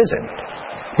 What is it?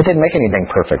 It didn't make anything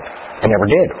perfect. It never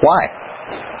did. Why?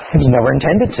 It was never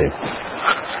intended to.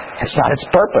 It's not its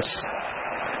purpose.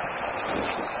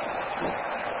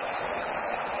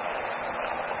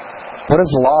 What is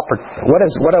the law?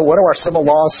 What do our civil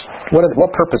laws?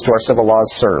 What purpose do our civil laws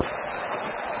serve?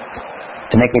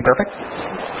 To make me perfect?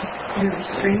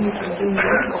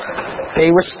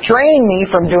 They restrain me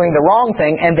from doing the wrong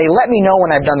thing, and they let me know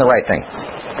when I've done the right thing.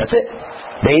 That's it.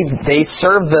 They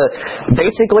serve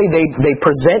basically they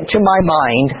present to my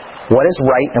mind what is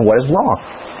right and what is wrong.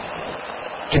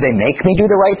 Did they make me do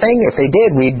the right thing? If they did,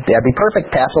 that'd be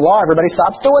perfect. Pass a law, everybody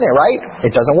stops doing it, right?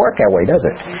 It doesn't work that way, does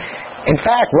it? In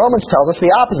fact, Romans tells us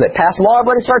the opposite. Pass a law,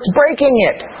 everybody starts breaking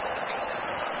it.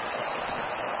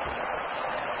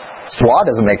 So law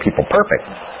doesn't make people perfect.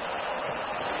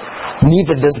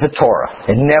 Neither does the Torah.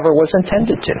 It never was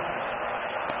intended to.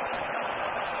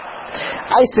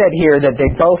 I said here that they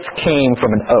both came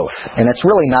from an oath, and it's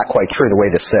really not quite true the way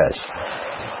this says.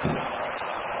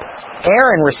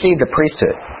 Aaron received a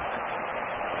priesthood.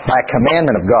 by a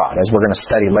commandment of God, as we're going to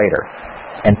study later.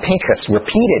 And Pinchas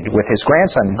repeated with his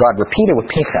grandson, God repeated with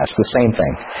Pinchas the same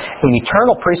thing. An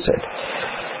eternal priesthood.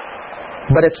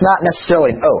 But it's not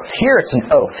necessarily an oath. Here it's an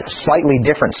oath. It's slightly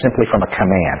different simply from a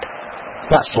command.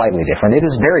 Not slightly different. It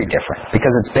is very different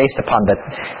because it's based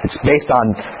on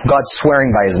God swearing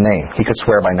by His name. He could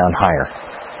swear by none higher.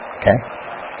 Okay?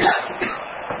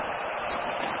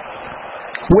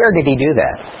 Where did He do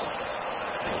that?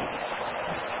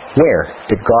 Where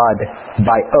did God,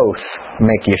 by oath,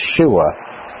 make Yeshua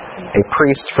a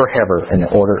priest forever in the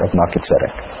order of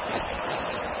Melchizedek?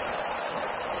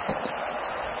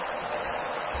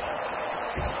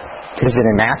 Is it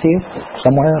in Matthew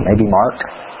somewhere? Maybe Mark?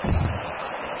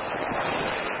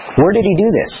 Where did He do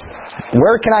this?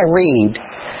 Where can I read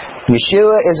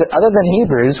Yeshua is, other than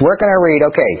Hebrews, where can I read,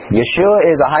 okay, Yeshua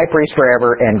is a high priest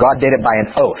forever and God did it by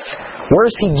an oath. Where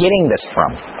is He getting this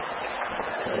from?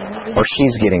 Or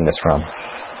she's getting this from?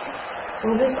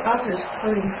 Well, this author's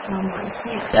quoting Psalm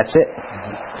 110. That's it.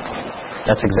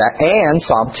 That's exact. And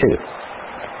Psalm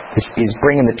 2. He's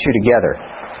bringing the two together.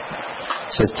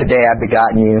 It says, today I've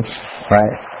begotten you.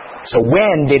 Right? So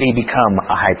when did He become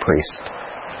a high priest?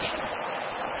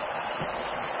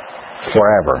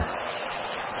 Forever.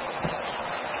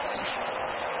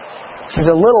 This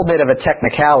is a little bit of a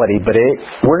technicality, but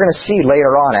we're going to see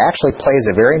later on it actually plays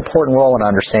a very important role in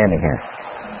understanding here.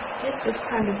 This is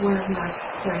kind of one of my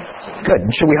questions. Good.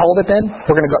 Should we hold it then?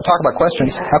 We're going to talk about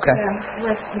questions. Okay.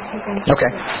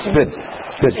 Okay. Good.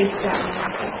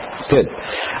 Good.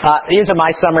 These are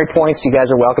my summary points. You guys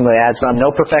are welcome to add some.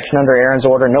 No perfection under Aaron's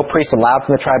order. No priest allowed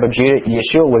from the tribe of Judah.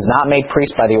 Yeshua was not made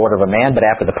priest by the order of a man, but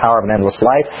after the power of an endless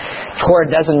life. Torah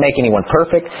doesn't make anyone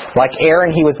perfect. Like Aaron,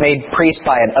 he was made priest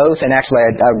by an oath. And actually,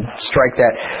 I strike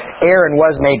that. Aaron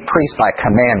was made priest by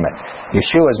commandment.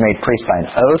 Yeshua was made priest by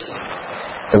an oath.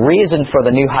 The reason for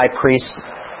new high priest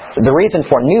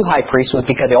was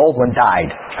because the old one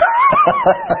died.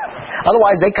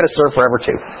 Otherwise, they could have served forever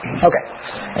too. Okay.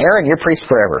 Aaron, you're priest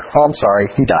forever. Oh, I'm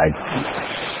sorry. He died.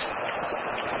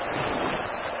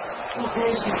 Well,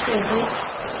 as you said,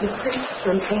 the priests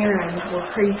from Aaron were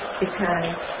priests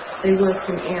because they were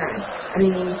from Aaron. I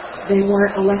mean, they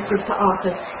weren't elected to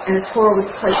office, and a Torah was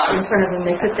placed in front of them.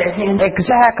 They put their hands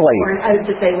exactly for an oath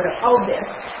that they would have owed this.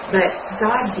 But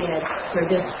God did for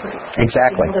this priest.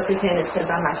 Exactly. He held up His hand and said,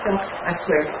 by myself, I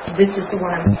swear, this is the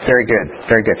one I'm... Very good.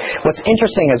 Very good. What's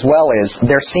interesting as well is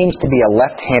there seems to be a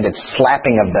left-handed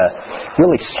slapping of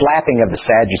the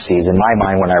Sadducees in my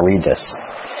mind when I read this.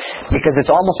 Because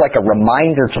it's almost like a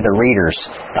reminder to the readers.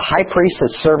 The high priest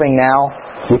that's serving now,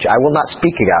 which I will not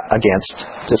speak against,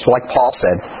 just like Paul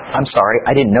said, I'm sorry,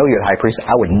 I didn't know you're the high priest.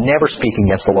 I would never speak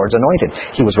against the Lord's anointed.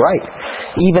 He was right.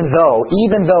 Even though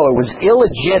it was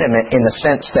illegitimate in the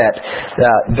sense that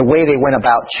the way they went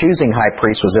about choosing high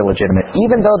priests was illegitimate.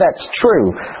 Even though that's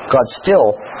true, God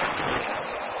still,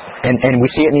 and we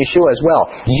see it in Yeshua as well,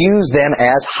 used them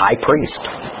as high priest.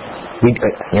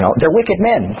 They're wicked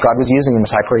men. God was using them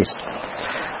as high priest.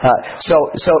 So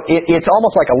it's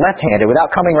almost like a left-handed,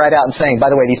 without coming right out and saying, by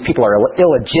the way, these people are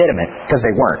illegitimate, because they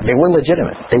weren't. They were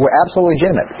legitimate. They were absolutely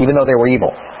legitimate, even though they were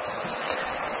evil.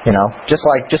 Just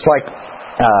like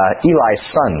Eli's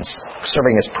sons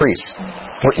serving as priests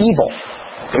were evil.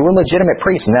 They were legitimate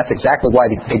priests, and that's exactly why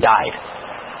they died.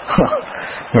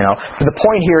 But the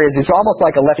point here is, it's almost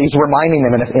like he's reminding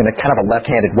them in a kind of a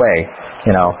left-handed way.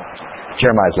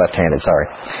 Jeremiah's left-handed, sorry.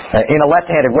 In a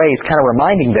left-handed way, he's kind of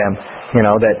reminding them,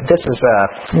 that this is,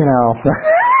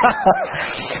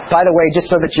 By the way, just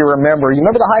so that you remember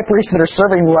the high priests that are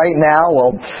serving right now?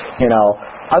 Well,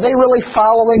 are they really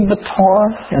following the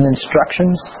Torah and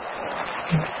instructions?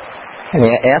 And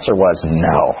the answer was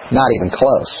no, not even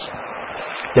close.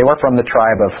 They were from the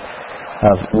tribe of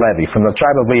Levi, from the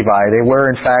tribe of Levi. They were,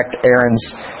 in fact, Aaron's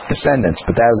descendants,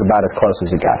 but that was about as close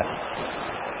as it got.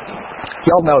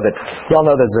 Y'all know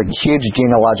there's a huge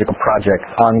genealogical project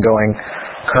ongoing,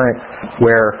 current,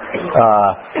 where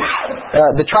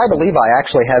the tribe of Levi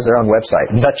actually has their own website,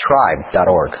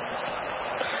 thetribe.org.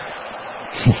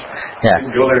 Yeah. You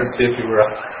can go there and see if you were.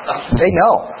 They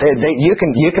know. You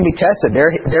can be tested.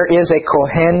 There is a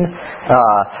Kohen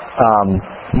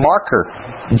marker,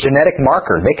 genetic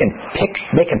marker. They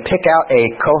can pick out a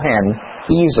Kohen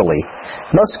easily.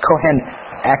 Most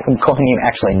Kohanim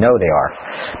actually know they are,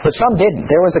 but some didn't.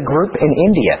 There was a group in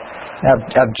India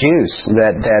of Jews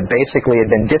that basically had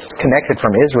been disconnected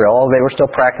from Israel. They were still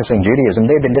practicing Judaism.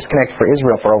 They had been disconnected from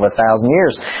Israel for over 1,000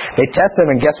 years. They tested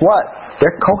them, and guess what?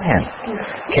 They're Kohanim.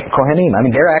 I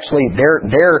mean, they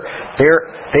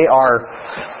are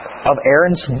of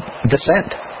Aaron's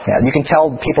descent. Yeah, you can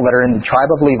tell people that are in the tribe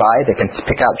of Levi, they can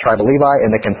pick out tribe of Levi, and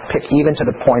they can pick even to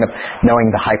the point of knowing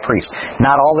the high priest.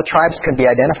 Not all the tribes can be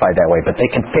identified that way, but they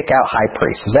can pick out high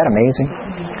priests. Is that amazing?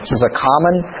 This is a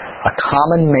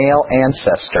common male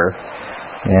ancestor,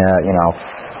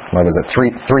 what was it,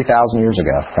 3,000 years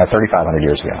ago, 3,500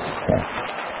 years ago. Yeah.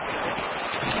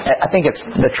 I think it's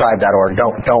thetribe.org.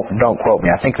 Don't quote me.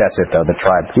 I think that's it though. The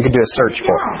tribe. You can do a search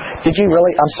for it. Did you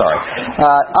really? I'm sorry.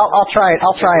 I'll try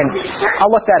and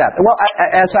I'll look that up. Well,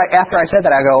 after I said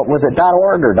that, I go, was it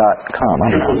 .org or .com? I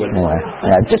don't know. Anyway,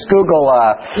 just Google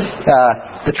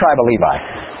the tribe of Levi.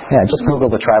 Yeah, just Google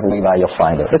the tribe of Levi. You'll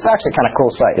find it. It's actually kind of cool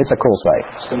site. It's a cool site.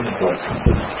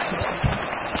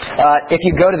 If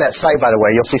you go to that site, by the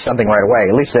way, you'll see something right away.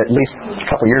 At least a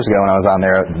couple years ago when I was on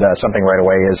there, something right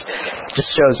away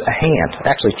just shows a hand,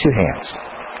 actually two hands,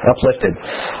 uplifted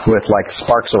with like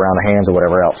sparks around the hands or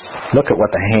whatever else. Look at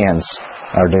what the hands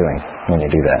are doing when you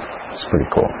do that. It's pretty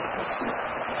cool.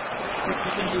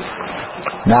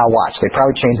 Now watch. They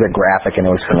probably changed the graphic and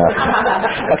it was for nothing.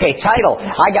 Okay, title.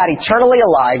 I got eternally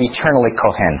alive, eternally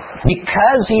Kohen.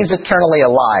 Because he's eternally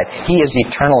alive, he is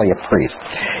eternally a priest.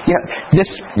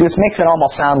 This makes it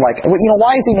almost sound like,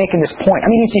 why is he making this point? I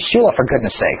mean, he's Yeshua, for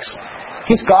goodness sakes.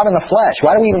 He's God in the flesh.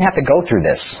 Why do we even have to go through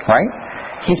this, right?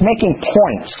 He's making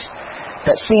points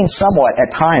that seem at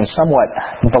times somewhat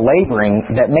belaboring,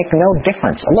 that make no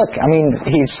difference. Look, I mean,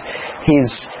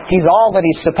 he's all that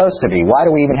he's supposed to be. Why do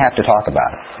we even have to talk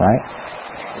about it, right?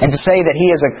 And to say that he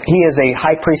is a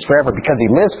high priest forever because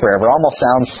he lives forever almost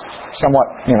sounds somewhat,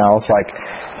 it's like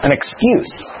an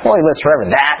excuse. Well, he lives forever.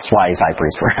 That's why he's high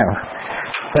priest forever.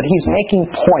 But he's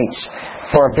making points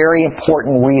for a very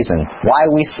important reason. Why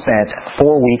we spent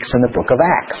 4 weeks in the book of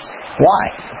Acts. Why?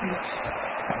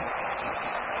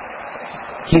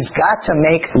 He's got to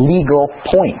make legal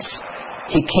points.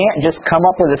 He can't just come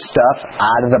up with this stuff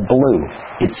out of the blue.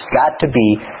 It's got to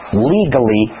be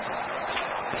legally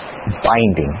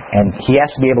binding. And he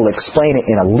has to be able to explain it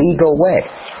in a legal way.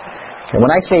 And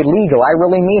when I say legal, I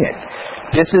really mean it.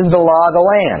 This is the law of the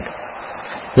land.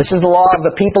 This is the law of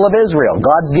the people of Israel.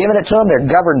 God's given it to them.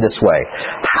 They're governed this way.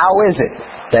 How is it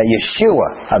that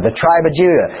Yeshua of the tribe of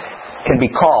Judah can be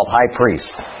called high priest?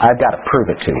 I've got to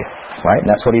prove it to you. Right? And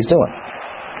that's what he's doing.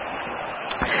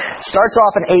 Starts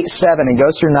off in 8:7 and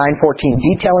goes through 9:14,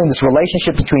 detailing this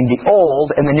relationship between the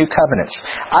Old and the New Covenants.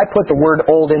 I put the word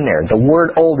old in there. The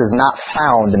word old is not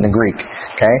found in the Greek.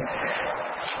 Okay?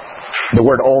 The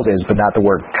word old is, but not the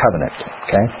word covenant.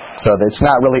 Okay? So it's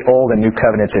not really old and new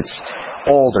covenants. It's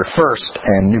old or first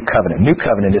and new covenant. New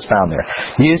covenant is found there.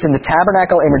 Using the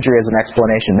tabernacle imagery as an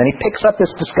explanation. Then he picks up this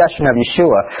discussion of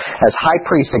Yeshua as high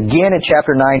priest again in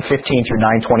chapter 9:15 through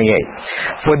 9:28.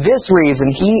 For this reason,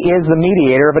 he is the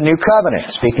mediator of a new covenant.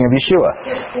 Speaking of Yeshua.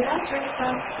 Did I drink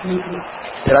some?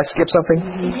 Did I skip something?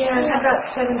 Yeah, how about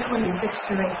 7:26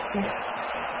 to 8:6?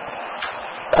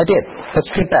 I did. Let's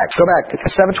skip back. Go back.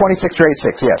 7:26 through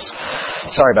 8:6. Yes.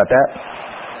 Sorry about that.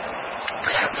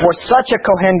 For such a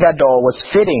Kohen Gadol was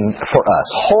fitting for us,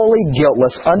 holy,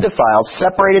 guiltless, undefiled,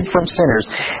 separated from sinners,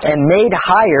 and made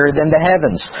higher than the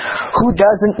heavens, who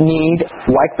doesn't need,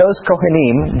 like those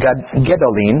Kohanim,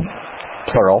 Gedolim,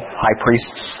 plural, high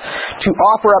priests, to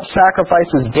offer up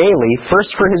sacrifices daily,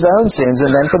 first for his own sins and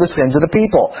then for the sins of the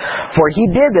people. For he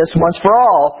did this once for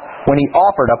all, when he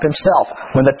offered up himself.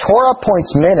 When the Torah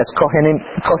appoints men as Kohanim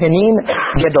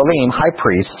Gedolim, high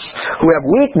priests, who have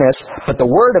weakness, but the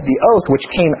word of the oath which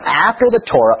came after the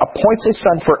Torah appoints a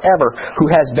son forever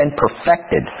who has been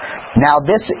perfected. Now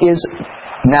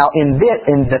in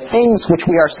the things which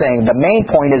we are saying, the main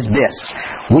point is this.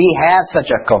 We have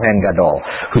such a Kohen Gadol,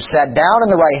 who sat down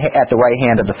at the right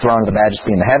hand of the throne of the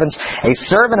majesty in the heavens, a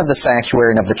servant of the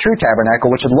sanctuary and of the true tabernacle,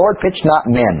 which the Lord pitched not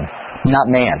man.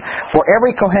 For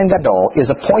every Kohen Gadol is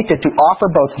appointed to offer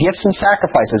both gifts and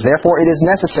sacrifices. Therefore, it is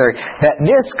necessary that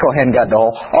this Kohen Gadol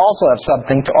also have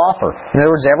something to offer. In other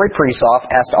words, every priest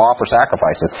has to offer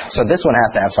sacrifices. So this one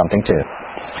has to have something too.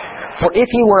 For if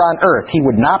he were on earth, he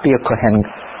would not be a Kohen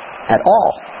at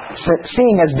all,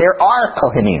 seeing as there are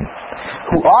Kohanim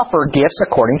who offer gifts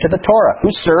according to the Torah,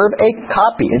 who serve a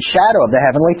copy and shadow of the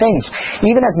heavenly things.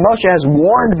 Even as Moshe has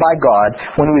warned by God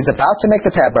when he was about to make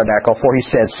the tabernacle, for he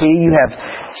said, See,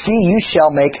 you shall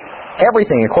make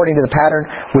everything according to the pattern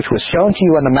which was shown to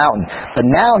you on the mountain. But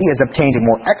now he has obtained a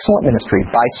more excellent ministry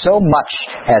by so much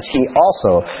as he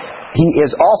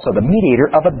is also the mediator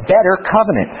of a better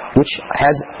covenant, which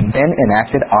has been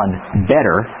enacted on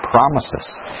better promises.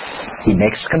 He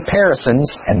makes comparisons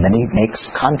and then he makes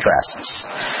contrasts.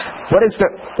 What is the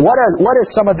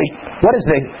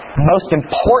most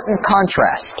important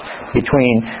contrast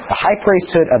between the high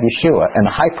priesthood of Yeshua and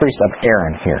the high priest of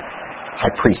Aaron here?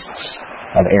 high priests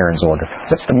of Aaron's order.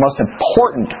 That's the most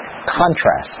important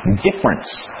contrast, difference.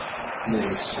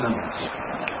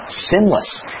 Sinless.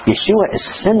 Yeshua is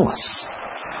sinless.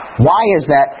 Why is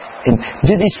that? And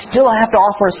do they still have to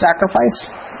offer a sacrifice?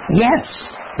 Yes.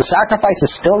 The sacrifice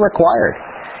is still required.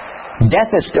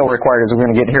 Death is still required, as we're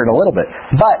going to get here in a little bit.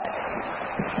 But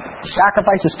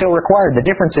sacrifice is still required. The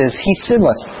difference is he's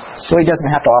sinless, so he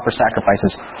doesn't have to offer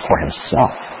sacrifices for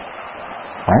himself.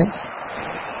 Right?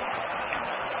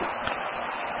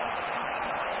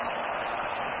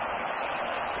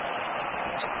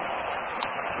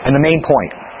 And the main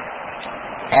point,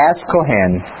 as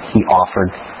Kohen, he offered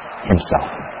himself.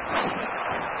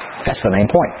 That's the main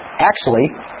point. Actually,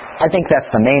 I think that's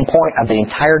the main point of the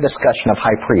entire discussion of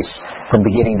high priests from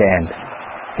beginning to end.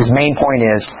 His main point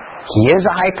is, he is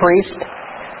a high priest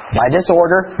by this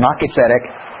order, Melchizedek,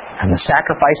 and the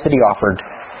sacrifice that he offered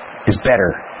is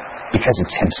better because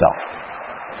it's himself.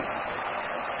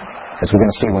 As we're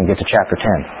going to see when we get to chapter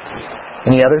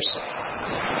 10. Any others?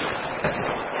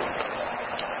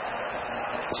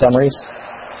 Summaries?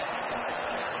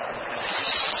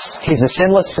 He's a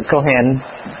sinless Kohen.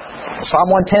 Psalm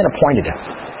 110 appointed him.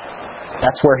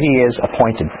 That's where he is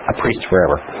appointed, a priest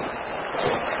forever.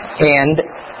 And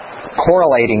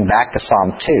correlating back to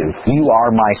Psalm 2, you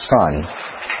are my son.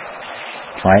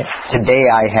 Right? Today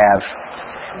I have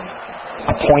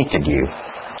appointed you.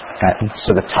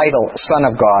 So the title Son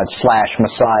of God /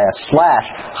 Messiah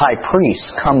 / High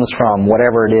Priest comes from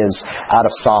whatever it is out of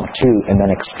Psalm 2 and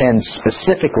then extends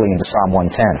specifically into Psalm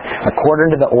 110,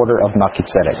 according to the order of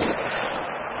Melchizedek.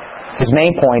 His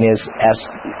main point is, as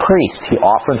priest, he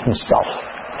offered himself.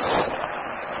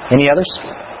 Any others?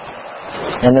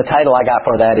 And the title I got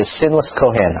for that is Sinless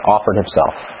Kohen, offered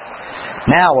himself.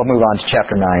 Now we'll move on to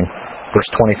chapter 9, verse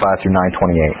 25 through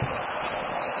 9:28.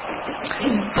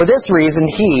 For this reason,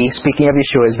 he, speaking of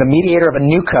Yeshua, is the mediator of a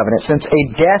new covenant, since a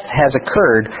death has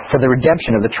occurred for the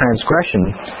redemption of the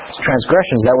transgressions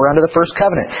that were under the first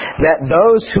covenant, that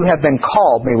those who have been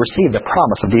called may receive the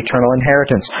promise of the eternal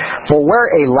inheritance. For where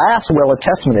a last will or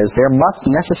testament is, there must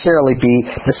necessarily be,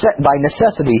 by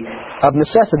necessity,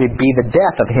 be the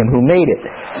death of him who made it.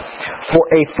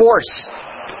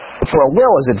 For a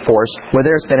will is enforced where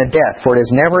there has been a death, for it is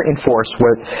never enforced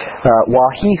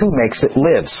while he who makes it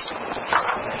lives.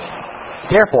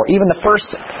 Therefore, even the first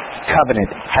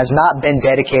covenant has not been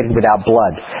dedicated without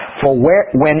blood. For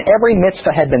when every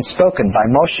mitzvah had been spoken by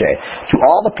Moshe to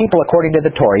all the people according to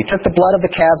the Torah, he took the blood of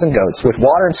the calves and goats with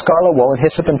water and scarlet wool and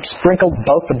hyssop and sprinkled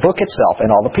both the book itself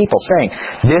and all the people, saying,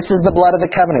 "This is the blood of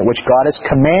the covenant which God has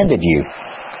commanded you."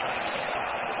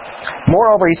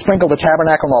 Moreover, he sprinkled the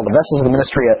tabernacle and all the vessels of the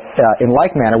ministry in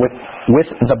like manner with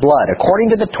the blood. According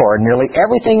to the Torah, nearly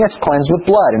everything is cleansed with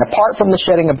blood, and apart from the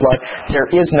shedding of blood, there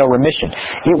is no remission.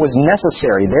 It was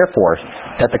necessary, therefore,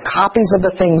 that the copies of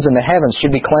the things in the heavens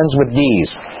should be cleansed with these.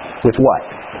 With what?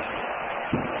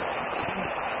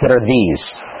 What are these?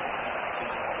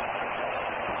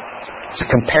 It's a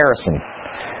comparison.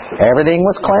 Everything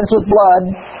was cleansed with blood,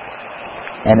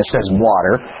 and it says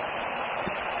water.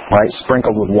 Right,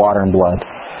 sprinkled with water and blood.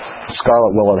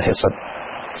 Scarlet wool of hyssop.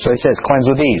 So he says, cleanse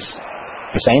with these.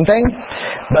 The same thing?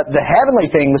 But the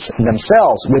heavenly things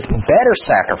themselves with better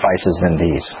sacrifices than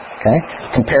these. Okay?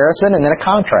 Comparison and then a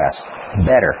contrast.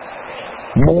 Better.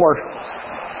 More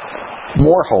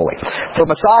holy. For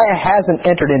Messiah hasn't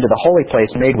entered into the holy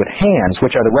place made with hands,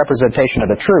 which are the representation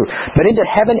of the true, but into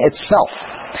heaven itself,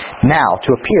 now to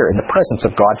appear in the presence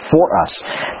of God for us.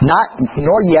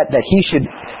 Nor yet that he should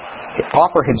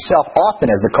offer himself often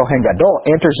as the Kohen Gadol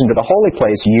enters into the holy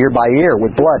place year by year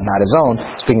with blood not his own,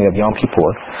 speaking of Yom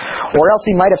Kippur, or else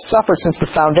he might have suffered since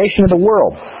the foundation of the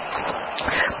world.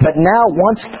 But now,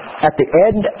 once at the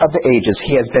end of the ages,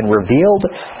 he has been revealed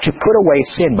to put away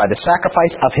sin by the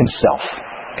sacrifice of himself.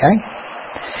 Okay?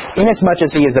 Inasmuch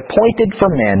as he is appointed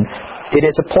for men, it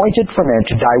is appointed for men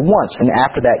to die once, and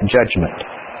after that judgment.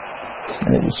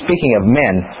 Speaking of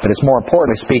men, but it's more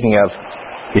importantly speaking of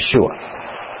Yeshua.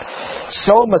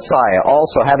 So Messiah,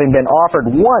 also having been offered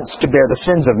once to bear the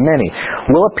sins of many,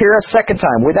 will appear a second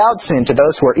time without sin to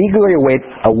those who are eagerly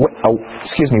waiting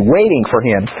for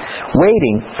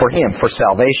him for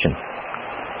salvation.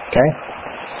 Okay?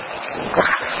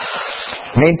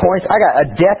 Main points. I got a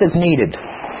death is needed,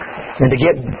 and to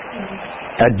get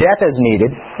a death is needed.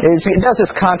 It does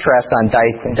this contrast on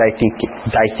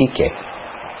daithike,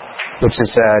 which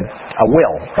is a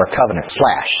will or covenant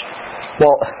 /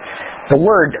 Well, the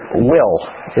word will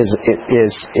is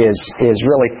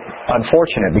really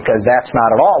unfortunate because that's not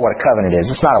at all what a covenant is.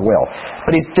 It's not a will.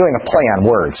 But he's doing a play on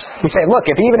words. He's saying, look,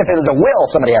 even if it was a will,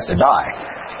 somebody has to die.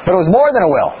 But it was more than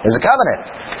a will. It was a covenant.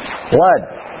 Blood.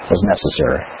 was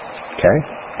necessary. Okay?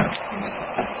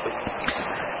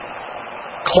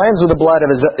 Cleansed with the blood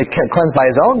of cleansed by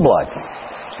His own blood.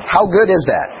 How good is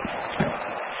that?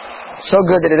 So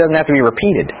good that it doesn't have to be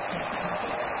repeated.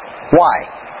 Why?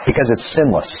 Because it's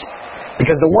sinless.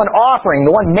 Because the one offering,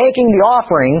 the one making the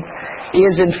offering,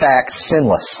 is in fact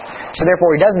sinless. So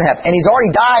therefore He doesn't have, and He's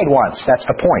already died once. That's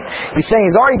the point. He's saying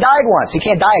He's already died once. He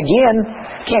can't die again.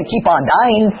 Can't keep on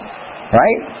dying.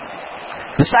 Right?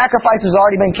 The sacrifice has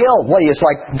already been killed. What? It's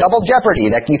like double jeopardy.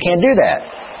 That you can't do that.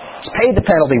 It's paid the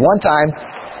penalty one time.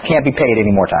 Can't be paid any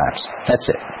more times. That's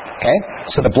it. Okay?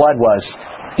 So the blood was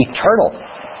eternal.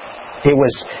 It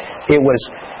works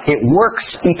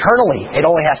eternally. It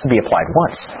only has to be applied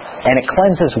once. And it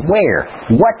cleanses where?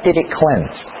 What did it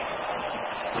cleanse?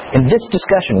 In this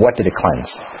discussion, what did it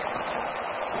cleanse?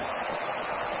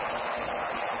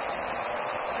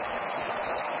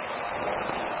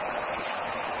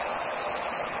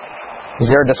 Is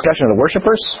there a discussion of the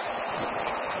worshipers?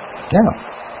 No.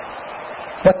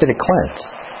 What did it cleanse?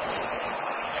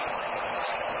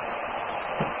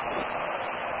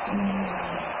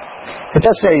 It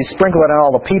does say He sprinkled it on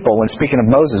all the people when speaking of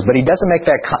Moses, but He doesn't make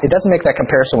that. It doesn't make that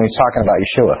comparison when He's talking about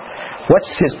Yeshua. What's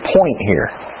His point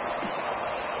here?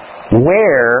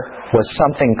 Where was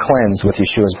something cleansed with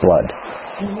Yeshua's blood?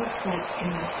 It looks like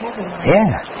in the heavenly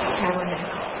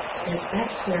tabernacle.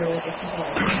 That's where it was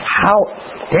blood. How?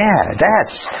 Yeah,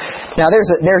 that's. Now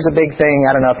there's a big thing.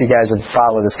 I don't know if you guys have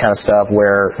followed this kind of stuff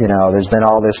where there's been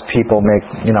all this people make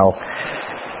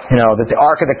that the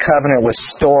Ark of the Covenant was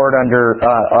stored under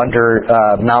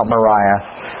Mount Moriah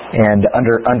and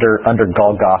under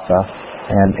Golgotha,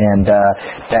 and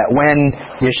that when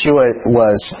Yeshua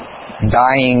was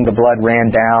dying, the blood ran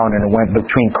down and it went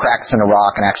between cracks in a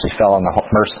rock and actually fell on the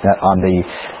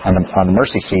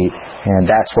mercy seat, and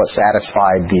that's what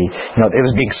satisfied it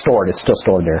was being stored. It's still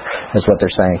stored there, is what they're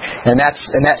saying, and that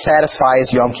satisfies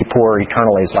Yom Kippur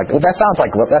eternally. It's like, well, that sounds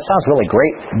really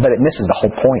great, but it misses the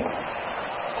whole point.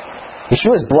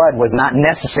 Yeshua's blood was not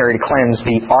necessary to cleanse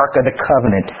the Ark of the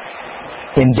Covenant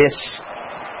in this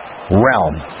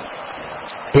realm.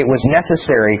 It was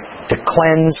necessary to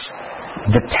cleanse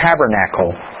the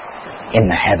tabernacle in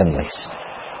the heavenlies.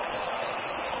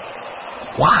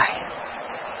 Why?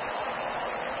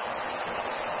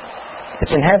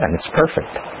 It's in heaven. It's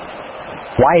perfect.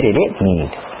 Why did it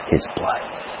need His blood?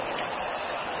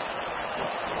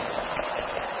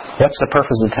 What's the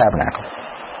purpose of the tabernacle?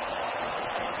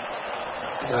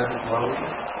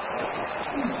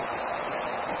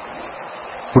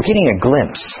 We're getting a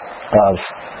glimpse of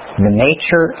the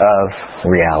nature of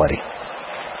reality.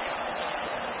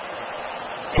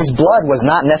 His blood was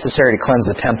not necessary to cleanse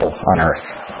the temple on earth,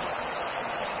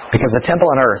 because the temple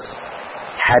on earth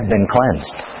had been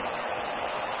cleansed.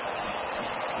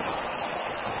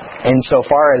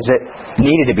 Insofar as it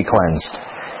needed to be cleansed.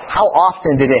 How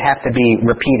often did it have to be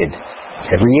repeated?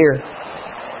 Every year.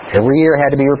 Every year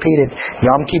had to be repeated.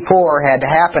 Yom Kippur had to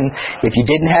happen. If you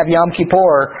didn't have Yom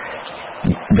Kippur,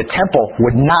 the temple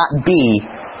would not be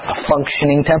a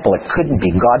functioning temple. It couldn't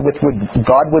be. God would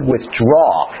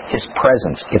withdraw His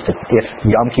presence if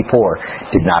Yom Kippur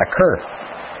did not occur.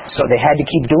 So they had to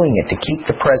keep doing it to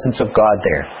keep the presence of God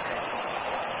there.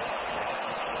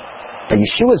 But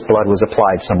Yeshua's blood was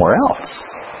applied somewhere else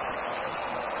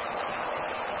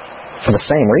for the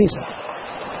same reason.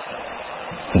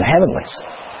 In the heavenlies.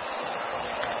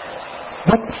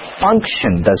 What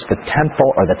function does the temple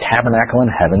or the tabernacle in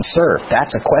heaven serve? That's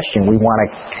a question we want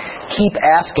to keep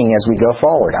asking as we go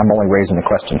forward. I'm only raising the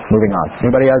question. Moving on.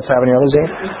 Anybody else have any others here?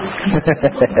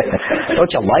 Don't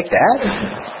you like that?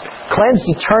 Cleansed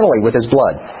eternally with His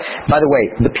blood. By the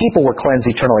way, the people were cleansed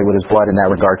eternally with His blood in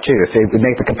that regard too. If they would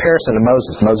make the comparison to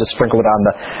Moses sprinkled it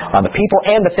on the people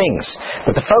and the things.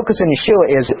 But the focus in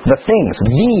Yeshua is the things.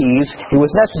 It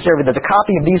was necessary that the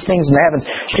copy of these things in the heavens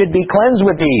should be cleansed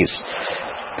with these.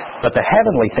 But the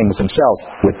heavenly things themselves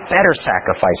with better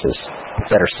sacrifices,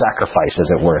 as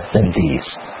it were, than these.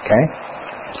 Okay?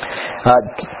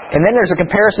 And then there's a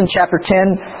comparison, chapter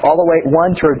 10, all the way 1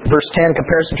 to verse 10,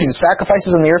 comparison between the sacrifices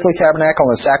in the earthly tabernacle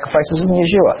and the sacrifices in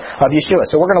Yeshua.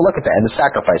 So we're going to look at that, in the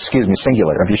sacrifice,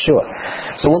 singular, of Yeshua.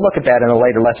 So we'll look at that in a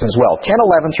later lesson as well.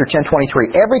 10:11 through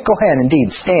 10:23. Every Kohen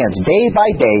indeed stands day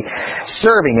by day,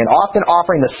 serving and often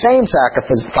offering the same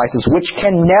sacrifices which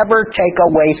can never take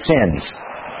away sins.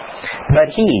 But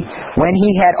he, when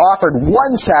he had offered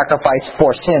one sacrifice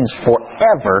for sins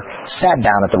forever, sat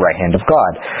down at the right hand of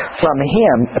God.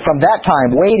 From that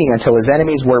time, waiting until his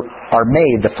enemies are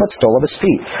made the footstool of his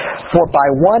feet. For by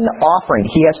one offering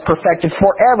he has perfected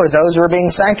forever those who are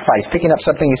being sanctified. He's picking up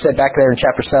something he said back there in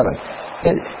chapter 7.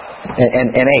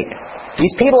 and 8.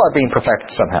 These people are being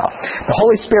perfected somehow. The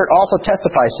Holy Spirit also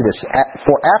testifies to this,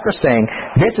 for after saying,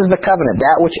 "This is the covenant,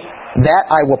 that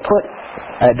I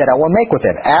will make with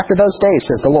them. After those days,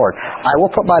 says the Lord, I will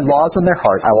put my laws in their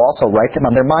heart. I will also write them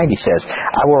on their mind," he says.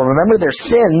 "I will remember their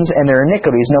sins and their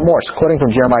iniquities no more." It's quoting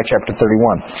from Jeremiah chapter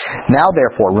 31. "Now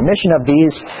therefore, remission of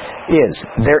these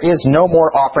there is no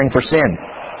more offering for sin.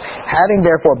 Having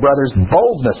therefore, brothers,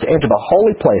 boldness to enter the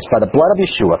holy place by the blood of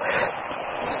Yeshua."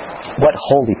 What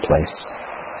holy place?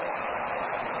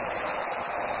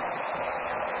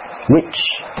 Which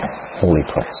holy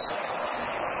place?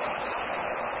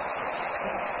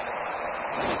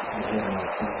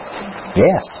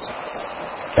 Yes.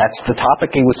 That's the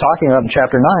topic he was talking about in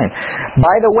chapter 9.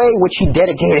 "By the way which he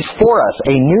dedicated for us,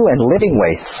 a new and living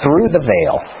way through the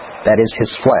veil, that is his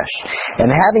flesh.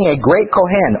 And having a great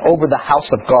Kohen over the house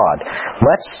of God,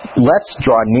 let's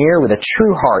draw near with a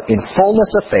true heart in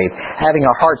fullness of faith, having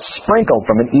our hearts sprinkled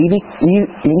from an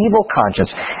evil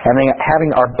conscience, and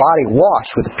having our body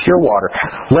washed with pure water.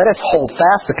 Let us hold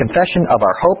fast the confession of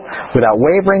our hope without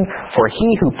wavering, for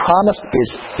he who promised is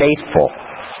faithful."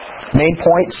 Main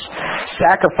points: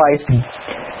 sacrifice.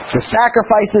 The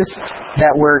sacrifices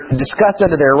that were discussed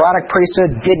under the Aaronic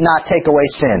priesthood did not take away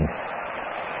sin.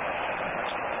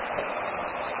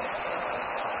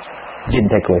 Didn't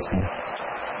take away sin.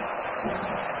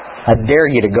 I dare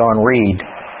you to go and read.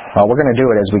 Well, we're going to do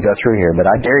it as we go through here, but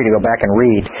I dare you to go back and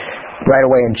read right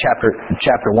away in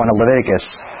chapter 1 of Leviticus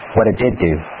what it did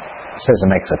do. It says it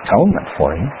makes atonement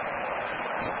for you.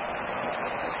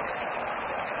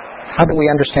 How do we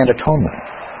understand atonement?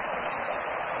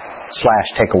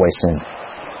 / take away sin.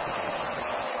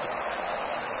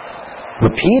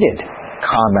 Repeated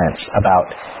comments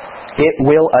about it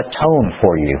will atone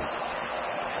for you.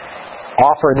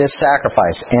 Offer this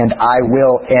sacrifice, and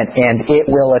it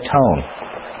will atone.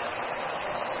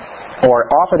 Or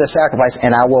offer the sacrifice,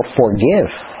 and I will forgive.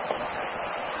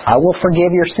 I will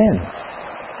forgive your sin.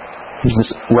 Is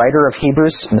this writer of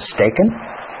Hebrews mistaken?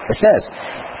 It says,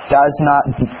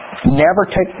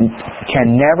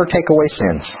 can never take away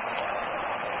sins.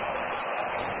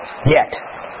 Yet,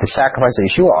 the sacrifice that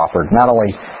Yeshua offered not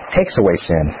only takes away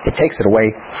sin, it takes it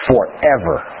away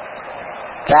forever.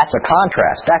 That's a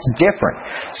contrast. That's different.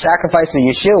 Sacrifice of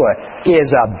Yeshua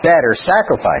is a better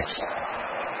sacrifice.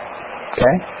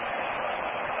 Okay?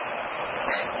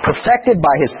 Perfected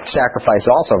by his sacrifice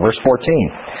also, verse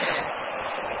 14.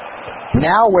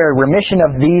 "Now where remission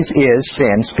of these is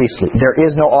sin, there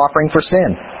is no offering for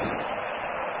sin."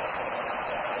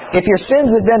 If your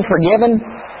sins have been forgiven,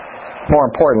 more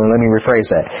importantly, let me rephrase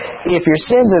that. If your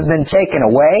sins have been taken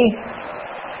away,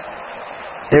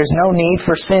 there's no need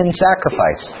for sin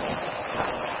sacrifice.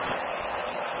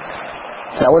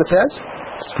 Is that what it says?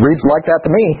 It reads like that to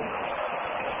me.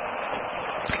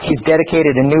 He's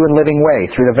dedicated a new and living way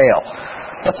through the veil.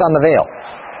 What's on the veil?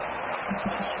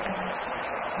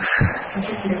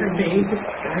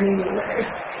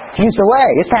 He's the way.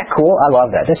 Isn't that cool? I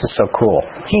love that. This is so cool.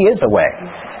 He is the way.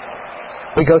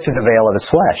 We go through the veil of his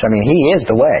flesh. I mean, he is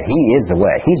the way. He is the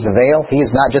way. He's the veil. He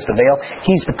is not just the veil.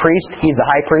 He's the priest. He's the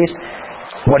high priest.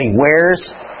 What he wears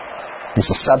is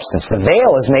the substance. The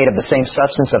veil is made of the same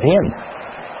substance of him.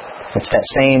 It's that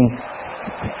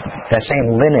same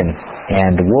linen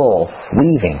and wool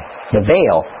weaving. The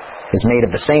veil is made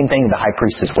of the same thing the high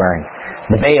priest is wearing.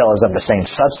 The veil is of the same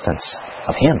substance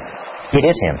of him. It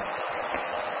is him.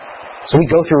 So we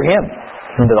go through him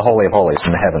into the Holy of Holies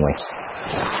in the heavenlies.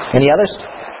 Any others?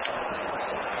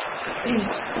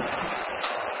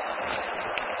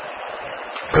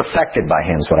 Perfected by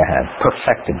him is what I had.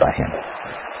 Perfected by him.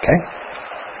 Okay?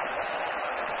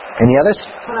 Any others?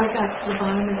 When I got to the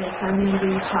bottom of this, I remember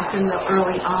you talking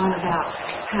early on about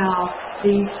how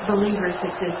these believers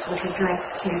that this was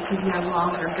addressed to could no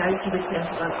longer go to the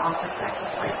temple and offer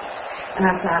sacrifice. And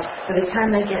I thought, by the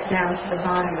time they get down to the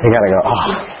bottom, you got to go.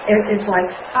 Oh. It's like,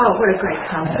 oh, what a great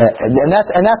concept.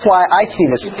 And that's why I see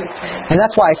this. And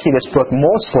that's why I see this book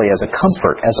mostly as a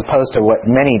comfort, as opposed to what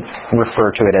many refer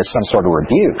to it as some sort of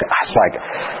rebuke. It's like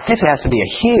this has to be a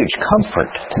huge comfort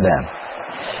to them,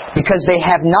 because they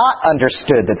have not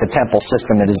understood that the temple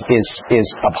system is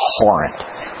abhorrent.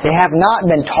 They have not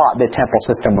been taught the temple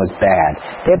system was bad.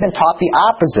 They have been taught the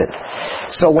opposite.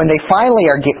 So when they finally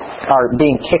are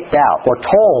being kicked out, or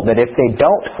told that if they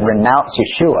don't renounce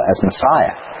Yeshua as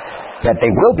Messiah, that they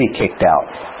will be kicked out,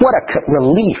 what a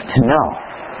relief to know.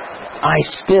 I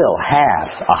still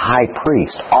have a high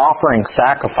priest offering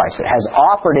sacrifice. It has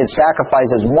offered his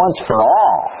sacrifices once for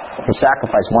all. His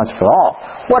sacrifice once for all.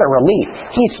 What a relief.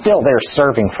 He's still there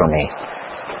serving for me.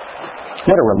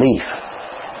 What a relief.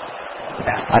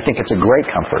 I think it's a great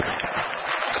comfort.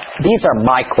 These are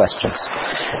my questions.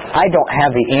 I don't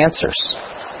have the answers.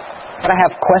 But I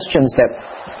have questions that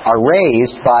are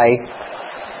raised by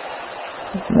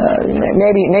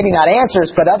maybe not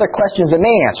answers, but other questions that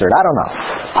may answer it. I don't know.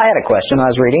 I had a question I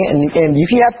was reading it, and if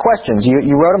you have questions,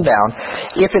 you wrote them down.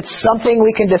 If it's something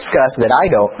we can discuss that I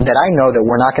know that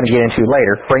we're not going to get into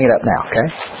later, bring it up now, okay?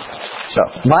 So,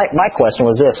 my question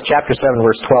was this, chapter 7,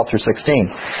 verse 12 through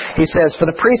 16. He says, "For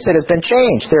the priesthood has been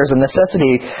changed. There is a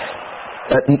necessity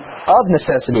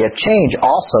of change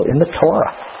also in the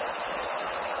Torah.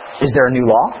 Is there a new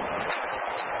law?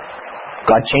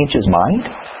 God changed His mind?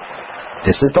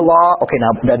 This is the law. Okay,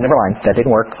 now, never mind. That didn't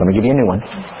work. Let me give you a new one.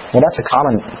 Well, that's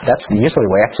usually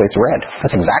the way actually it's read.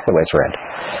 That's exactly the way it's read.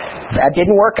 That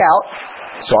didn't work out,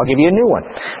 so I'll give you a new one.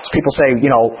 So people say,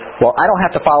 well, I don't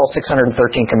have to follow 613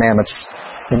 commandments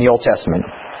in the Old Testament.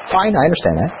 Fine, I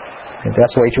understand that. If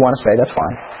that's the way you want to say, that's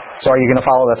fine. So are you going to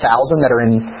follow the 1,000 that are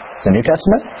in the New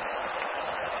Testament?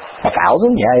 1,000?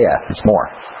 Yeah, it's more.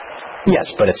 Yes,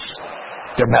 but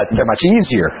they're much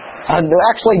easier.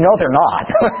 Actually, no, they're not.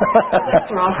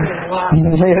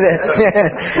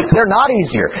 They're not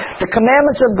easier. The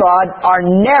commandments of God are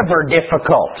never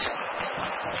difficult.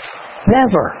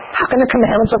 Never. How can the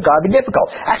commandments of God be difficult?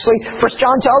 Actually, 1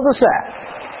 John tells us that.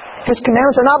 His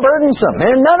commandments are not burdensome.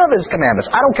 And none of His commandments.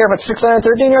 I don't care if it's 613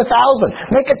 or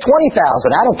 1,000. Make it 20,000.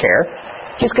 I don't care.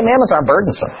 His commandments aren't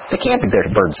burdensome. They can't be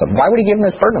burdensome. Why would He give them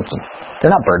as burdensome?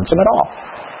 They're not burdensome at all.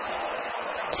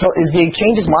 So did He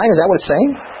change His mind? Is that what it's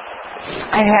saying?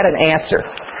 I had an answer.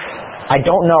 I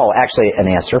don't know, actually, an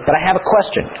answer, but I have a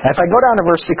question. If I go down to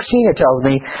verse 16, it tells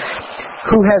me,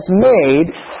 who has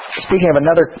made, speaking of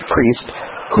another priest,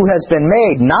 who has been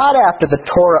made not after the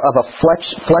Torah of a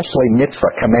fleshly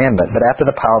mitzvah commandment, but after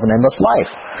the power of an endless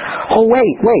life. Oh,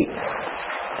 wait.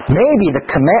 Maybe the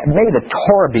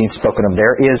Torah being spoken of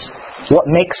there is what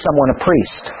makes someone a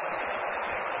priest.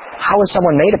 How is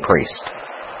someone made a priest?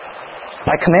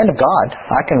 By command of God.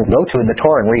 I can go to the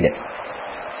Torah and read it.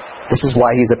 This is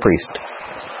why he's a priest.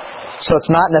 So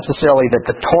it's not necessarily that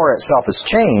the Torah itself has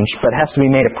changed, but has to be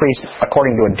made a priest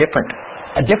according to a different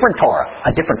Torah,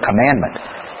 a different commandment.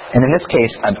 And in this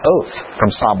case, an oath from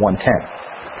Psalm 110.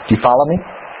 Do you follow me?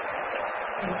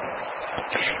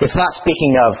 It's not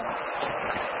speaking of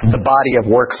the body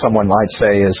of work, someone might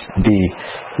say, is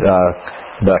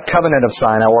the covenant of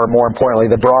Sinai, or more importantly,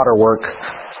 the broader work,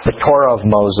 the Torah of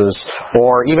Moses,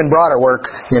 or even broader work,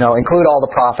 include all the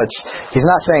prophets. He's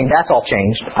not saying that's all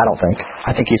changed, I don't think.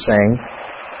 I think he's saying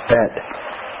that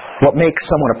what makes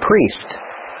someone a priest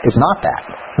is not that.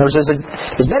 In other words,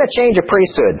 there's been a change of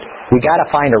priesthood. We got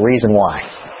to find a reason why.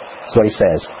 That's what he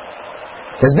says.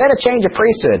 There's been a change of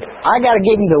priesthood. I got to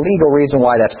give you the legal reason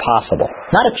why that's possible.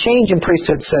 Not a change in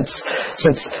priesthood since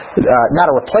not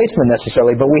a replacement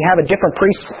necessarily, but we have a different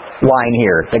priest line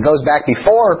here that goes back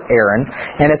before Aaron,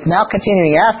 and it's now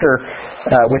continuing after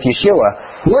with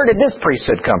Yeshua. Where did this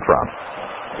priesthood come from?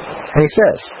 And he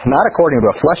says, not according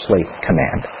to a fleshly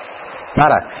command.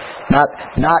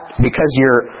 Not because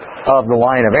you're of the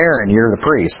line of Aaron, you're the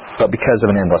priest, but because of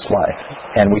an endless life.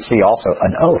 And we see also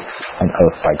an oath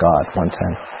by God, 110.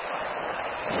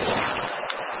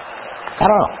 I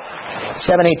don't know.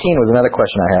 718 was another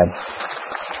question I had.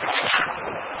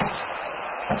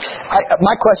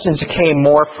 My questions came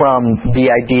more from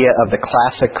the idea of the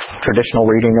classic traditional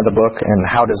reading of the book and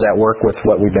how does that work with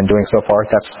what we've been doing so far.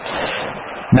 That's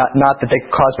not that they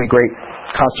caused me great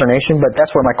consternation, but that's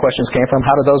where my questions came from.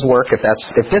 How do those work? If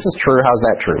this is true, how's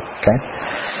that true? Okay.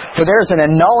 For there is an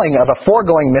annulling of a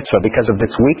foregoing mitzvah because of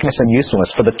its weakness and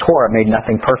usefulness, for the Torah made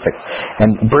nothing perfect,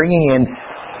 and bringing in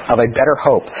of a better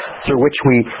hope through which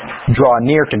we draw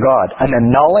near to God. An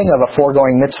annulling of a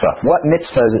foregoing mitzvah. What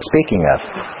mitzvah is it speaking of?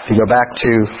 If you go back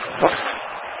to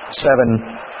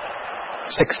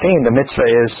 7:16, the mitzvah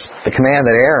is the command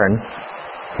that Aaron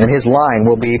and his line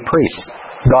will be priests.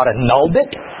 God annulled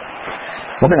it?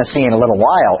 We're going to see in a little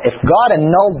while. If God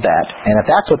annulled that, and if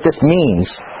that's what this means,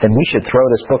 then we should throw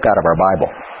this book out of our Bible.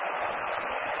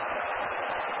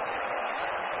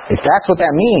 If that's what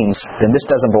that means, then this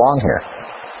doesn't belong here.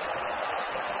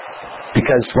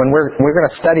 Because when we're going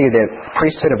to study the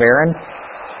priesthood of Aaron,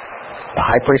 the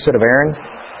high priesthood of Aaron,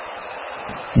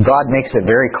 God makes it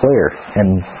very clear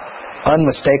in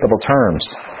unmistakable terms.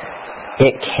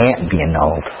 It can't be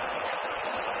annulled.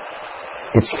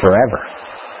 It's forever.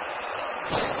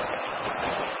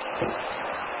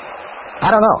 I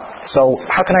don't know. So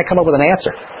how can I come up with an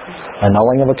answer?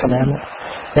 Annulling of a commandment?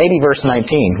 Maybe verse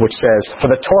 19, which says, "For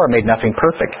the Torah made nothing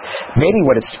perfect." Maybe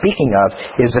what it's speaking of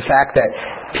is the fact that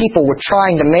people were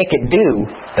trying to make it do,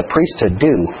 the priesthood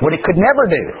do, what it could never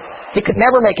do. It could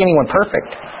never make anyone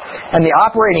perfect. And the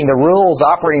rules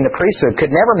operating the priesthood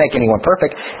could never make anyone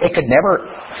perfect. It could never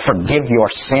forgive your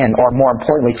sin, or more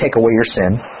importantly, take away your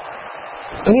sin.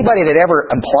 Anybody that ever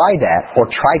implied that or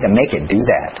tried to make it do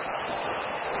that,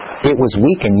 it was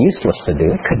weak and useless to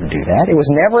do. It couldn't do that. It was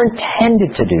never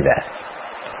intended to do that.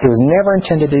 It was never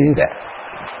intended to do that.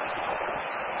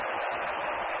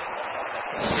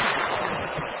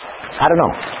 I don't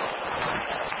know.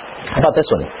 How about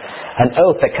this one? An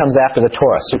oath that comes after the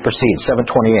Torah supersedes,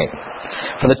 728.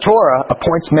 For the Torah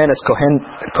appoints men as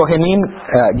Kohanim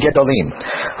Gedolim,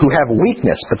 who have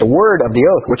weakness, but the word of the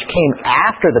oath which came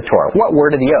after the Torah. What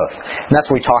word of the oath? And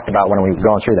that's what we talked about when we were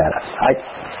going through that.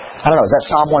 I don't know, is that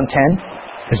Psalm 110?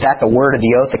 Is that the word of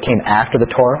the oath that came after the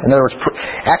Torah? In other words,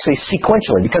 actually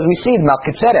sequentially, because we see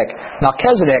Melchizedek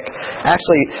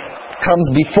actually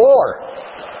comes before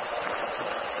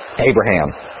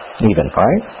Abraham, even,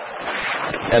 right?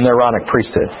 And the Aaronic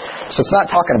priesthood. So it's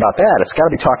not talking about that. It's got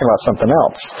to be talking about something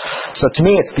else. So to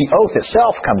me, it's the oath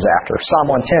itself comes after. Psalm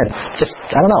 110. Just,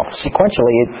 I don't know,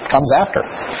 sequentially it comes after.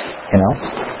 You know,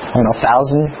 I don't know,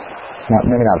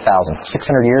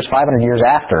 600 years, 500 years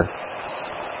after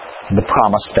the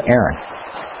promise to Aaron.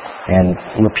 And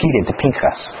repeated to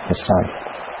Pinchas, his son,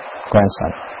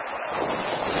 grandson.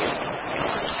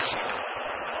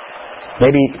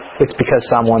 Maybe it's because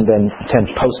Psalm 110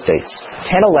 postdates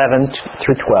 10:11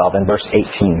 through 12 and verse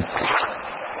 18.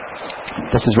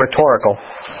 This is rhetorical.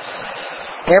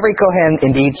 Every Kohen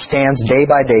indeed stands day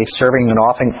by day serving and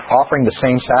offering the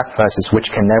same sacrifices which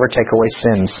can never take away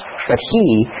sins. But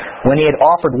he, when he had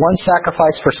offered one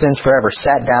sacrifice for sins forever,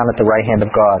 sat down at the right hand of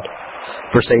God.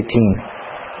 Verse 18.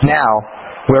 Now,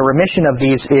 where remission of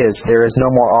these is, there is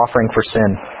no more offering for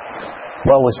sin.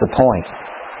 What was the point?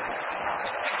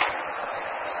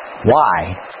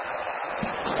 Why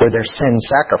were there sin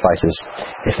sacrifices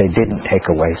if they didn't take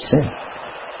away sin?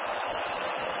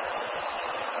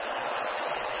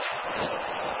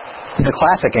 The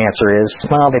classic answer is,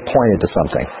 well, they pointed to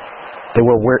something. They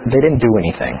didn't do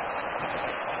anything.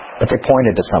 But they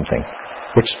pointed to something,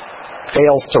 which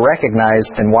fails to recognize,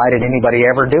 then why did anybody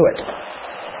ever do it?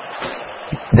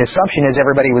 The assumption is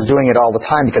everybody was doing it all the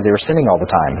time because they were sinning all the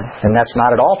time. And that's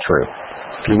not at all true.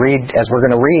 If you read, as we're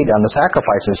going to read on the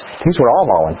sacrifices, these were all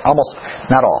voluntary. Almost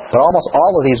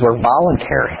all of these were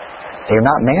voluntary. They are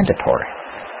not mandatory.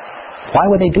 Why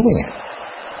were they doing it?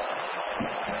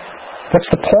 What's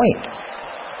the point?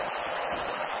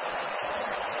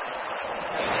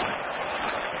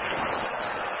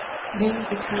 Maybe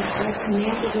because God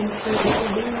commanded them so they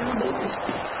would be obedient.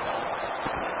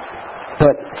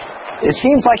 But it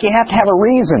seems like you have to have a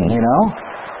reason, you know?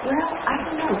 Well, I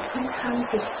don't know. Sometimes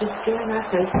it's just given us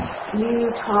as you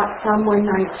taught Psalm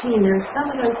 119. There's some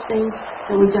of those things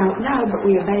that we don't know, but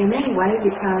we obey them anyway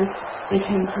because they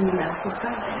came from the mouth of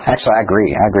God. Actually, I agree.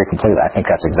 I agree completely. I think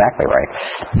that's exactly right.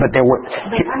 But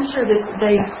I'm sure that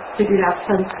they figured out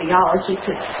some theology to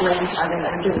explain how they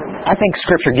were doing it. I think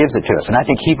Scripture gives it to us, and I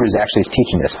think Hebrews actually is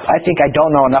teaching this. I think I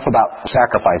don't know enough about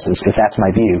sacrifices, if that's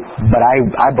my view, but I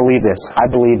believe this. I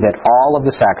believe that all of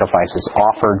the sacrifices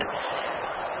offered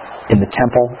in the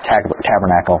temple,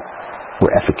 tabernacle,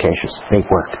 were efficacious. They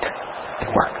worked.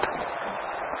 They worked.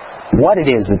 What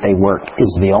it is that they worked is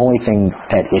the only thing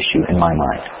at issue in my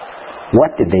mind.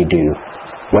 What did they do?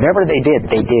 Whatever they did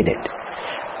it.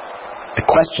 The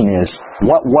question is,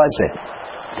 what was it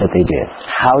that they did?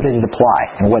 How did it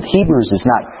apply? And what Hebrews is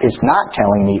not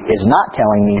telling me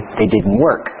they didn't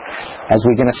work. As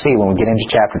we're going to see when we get into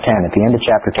chapter 10. At the end of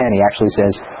chapter 10, he actually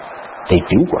says, they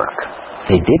do work.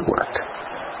 They did work.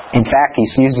 In fact, he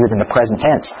uses it in the present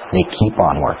tense. They keep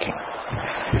on working.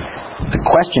 The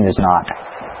question is not,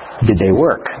 did they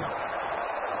work?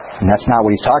 And that's not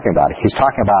what he's talking about. He's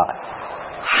talking about,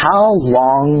 how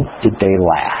long did they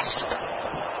last?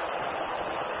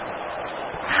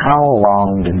 How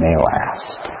long did they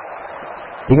last?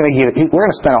 We're going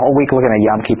to spend a whole week looking at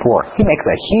Yom Kippur. He makes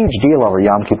a huge deal over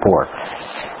Yom Kippur,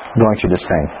 going through this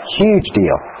thing. Huge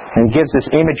deal. And he gives this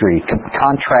imagery,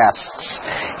 contrasts.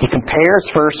 He compares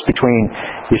first between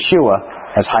Yeshua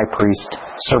as high priest,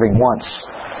 serving once,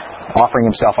 offering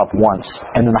himself up once,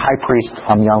 and then the high priest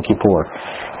on Yom Kippur.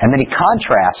 And then he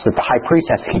contrasts that the high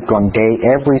priest has to keep going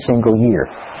every single year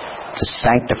to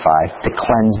sanctify, to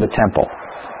cleanse the temple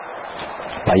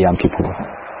by Yom Kippur.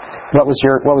 What was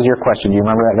your question? Do you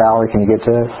remember that, Valerie? Can you get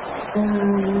to it?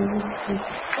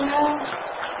 Well,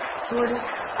 sort of.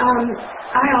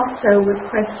 I also was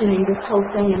questioning this whole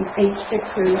thing in H6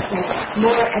 where you say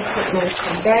more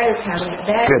explanation, better covenant,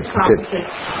 better promises.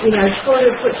 You know, sort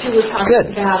of what you were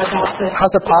talking about the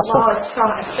How's it possible? law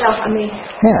itself. I mean,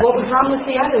 what was wrong with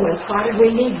the other ones? Why did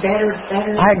we need better?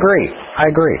 I agree.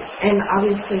 And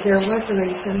obviously there was a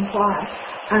reason why.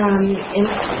 In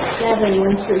 7,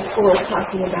 1 through 4,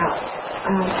 talking about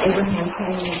Abraham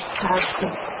paying his tithes to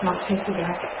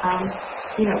Melchizedek.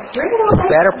 You know, where did all that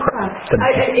come from?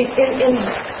 In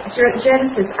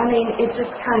Genesis, I mean, it just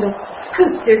kind of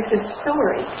poof, there's this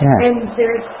story. Yeah. And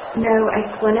there's no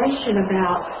explanation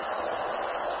about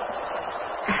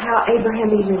how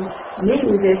Abraham even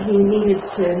knew that he needed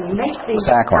to make these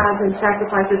tithes and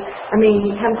sacrifices. I mean,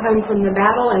 he comes home from the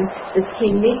battle and this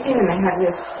king meets him and they have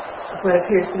this, what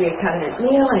appears to be a covenant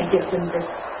meal, and he gives him this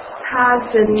tithes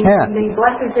and he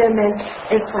blesses them, and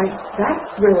it's like,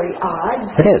 that's really odd.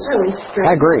 It is. Really strange.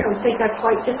 I agree. I don't think I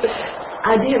quite get the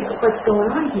idea of what's going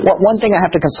on here. Well, one thing I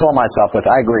have to console myself with,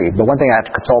 I agree, but one thing I have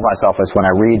to console myself with when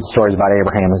I read stories about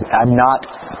Abraham is I'm not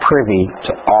privy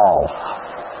to all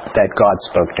that God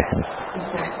spoke to him.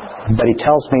 Exactly. But he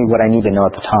tells me what I need to know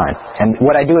at the time. And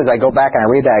what I do is I go back and I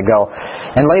read that. I go,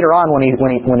 and later on later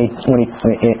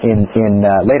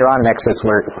on in Exodus,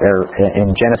 or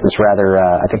in Genesis rather,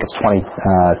 I think it's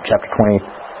chapter 26,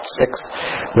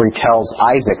 where he tells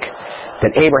Isaac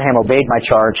that Abraham obeyed my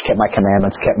charge, kept my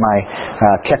commandments, kept my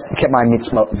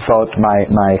mitzvot, my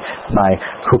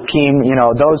hukim. You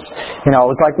know, those. You know,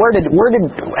 it was like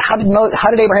how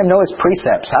did Abraham know his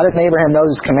precepts? How did Abraham know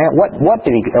his command? What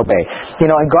did he obey? You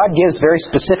know, and God gives very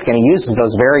specific, and He uses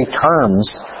those very terms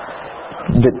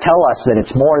that tell us that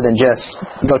it's more than just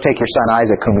go take your son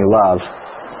Isaac, whom you love,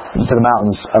 to the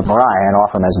mountains of Moriah and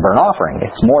offer him as a burnt offering.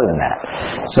 It's more than that.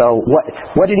 So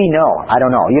what did he know? I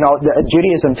don't know. You know,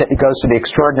 Judaism goes to the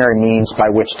extraordinary means by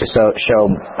which to show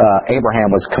Abraham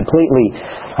was completely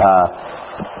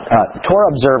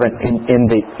Torah observant in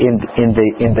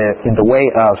the way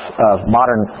of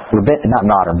modern rabbinic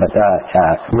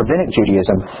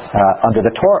Judaism under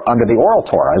the oral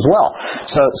Torah as well.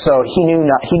 So he knew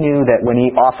that when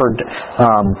he offered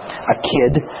a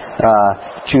kid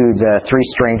to the 3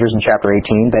 strangers in chapter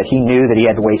 18, that he knew that he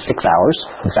had to wait 6 hours,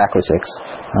 exactly 6.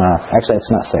 Actually,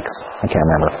 it's not 6. I can't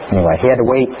remember. Anyway, he had to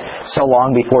wait so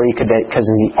long before he could, because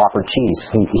he offered cheese.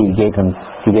 He gave him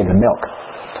milk.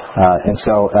 And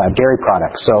so dairy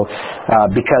products. So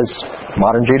because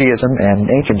modern Judaism and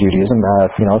ancient Judaism,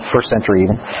 first century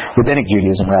even, rabbinic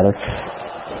Judaism rather,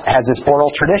 has this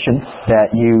oral tradition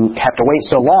that you have to wait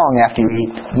so long after you eat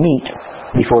meat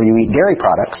before you eat dairy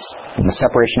products. And the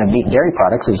separation of meat and dairy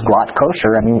products is glot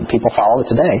kosher. I mean, people follow it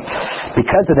today.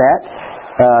 Because of that,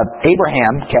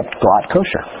 Abraham kept glot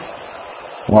kosher.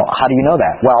 Well, how do you know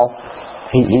that? Well,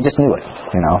 he just knew it.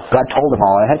 You know, God told him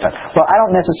all ahead of time. Well, I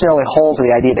don't necessarily hold to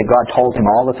the idea that God told him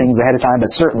all the things ahead of time,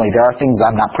 but certainly there are things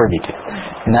I'm not privy to,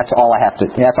 and that's all I have to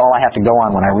go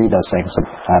on when I read those things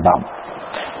about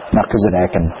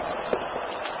Melchizedek. And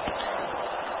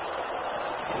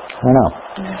I don't know.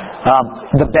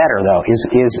 The better, though,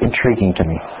 is intriguing to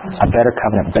me. A better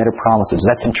covenant, better promises.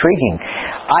 That's intriguing.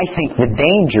 I think the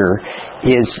danger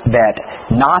is that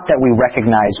not that we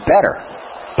recognize better,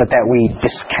 but that we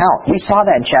discount. We saw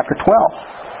that in chapter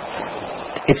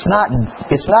 12. It's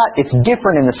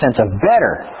different in the sense of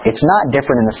better. It's not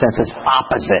different in the sense it's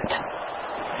opposite.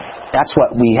 That's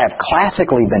what we have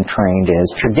classically been trained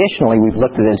as. Traditionally, we've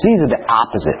looked at it as these are the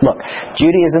opposite. Look,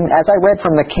 Judaism, as I read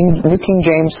from the New King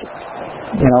James,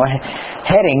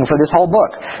 heading for this whole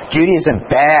book, Judaism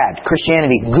bad,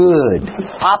 Christianity good,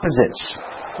 opposites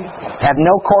have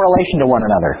no correlation to one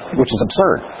another, which is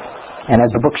absurd. And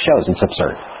as the book shows, it's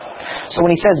absurd. So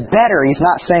when he says better, he's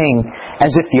not saying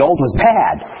as if the old was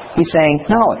bad. He's saying,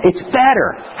 no, it's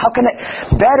better. How can it?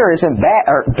 Better isn't bad,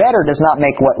 or better does not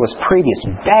make what was previous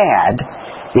bad.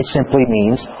 It simply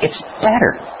means it's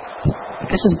better.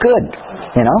 This is good.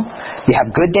 You know? You have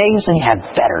good days and you have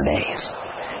better days.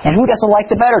 And who doesn't like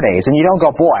the better days? And you don't go,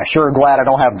 boy, I'm sure glad I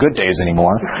don't have good days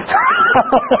anymore.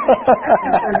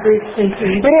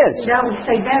 It is. You don't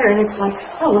say better, and it's like,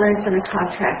 oh, well, it's going to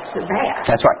contrast to bad.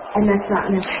 That's right. And that's not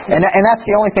necessary. And that's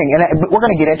the only thing. And we're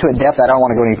going to get into it in depth. I don't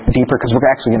want to go any deeper because we're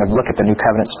actually going to look at the New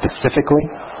Covenant specifically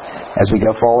as we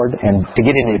go forward. And to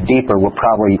get into it deeper, we'll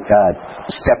probably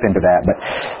step into that. But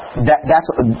that's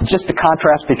just the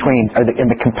contrast between, and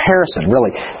the comparison,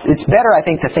 really. It's better, I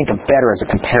think, to think of better as a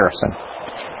comparison.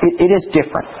 It is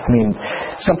different. I mean,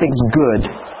 something's good,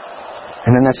 and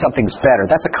then there's something's better.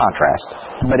 That's a contrast.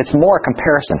 But it's more a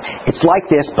comparison. It's like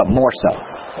this, but more so.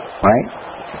 Right?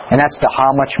 And that's the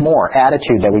how much more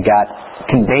attitude that we got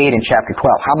conveyed in chapter 12.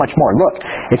 How much more? Look,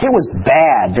 if it was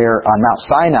bad there on Mount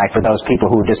Sinai for those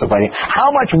people who were disobeying, how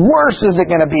much worse is it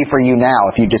going to be for you now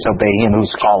if you disobey Him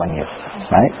who's calling you?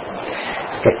 Right?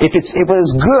 If it was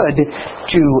good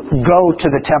to go to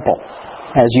the temple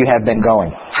as you have been going,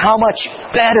 how much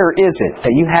better is it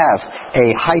that you have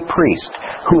a high priest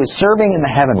who is serving in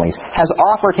the heavenlies, has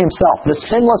offered himself the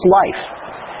sinless life,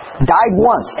 died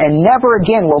once and never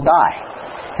again will die,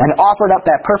 and offered up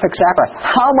that perfect sacrifice?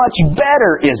 How much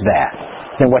better is that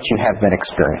than what you have been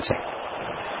experiencing?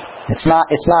 It's not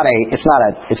a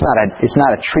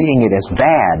treating it as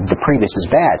bad. The previous is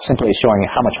bad. Simply showing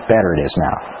how much better it is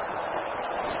now.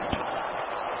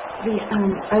 The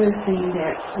other thing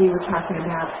that we were talking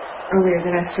about earlier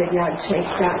that I said you ought to chase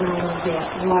that one a little bit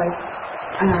was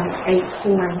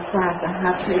 8:4 and 5. The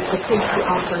high priest, the priest who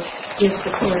offers gifts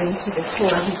according to the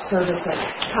Torah, who serve as a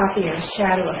copy and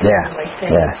shadow of heavenly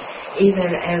things,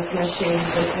 even as Moshe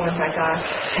was born by God,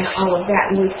 and all of that.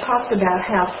 And we've talked about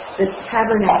how the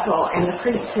tabernacle and the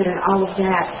priesthood and all of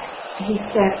that He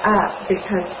set up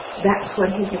because that's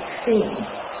what He had seen.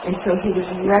 And so He was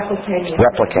replicating.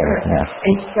 Yeah.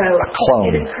 And so a clone.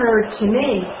 It occurred to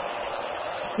me,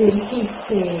 did He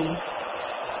see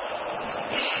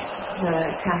the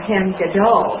Kohen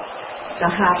Gadol, the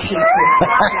high priest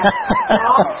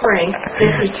offering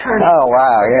that He turned? Oh,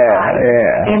 wow,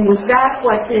 yeah. And was that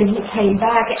what then He came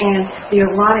back and the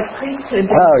Aaronic priesthood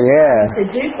to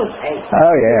duplicate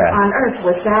on earth?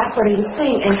 Was that what He was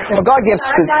seeing? And so God gives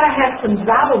I've got to have some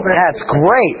Bible verses. That's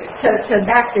great. To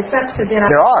back this up. So then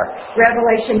there are.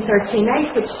 Revelation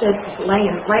 13:8, which says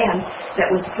lamb that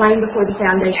was slain before the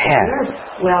foundation of the earth.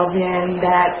 Well, then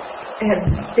that has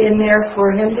been there for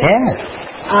Him.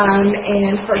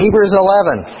 And Hebrews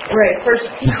 11. Right, 1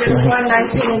 Peter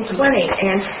 1:19 and 20.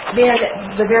 And then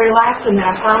the very last one that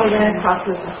I finally ran across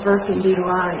was this verse in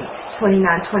Deuteronomy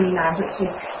 29:29, which says,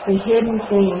 the hidden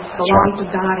things belong to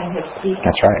God and His people.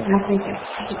 That's right. And I think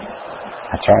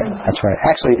That's right.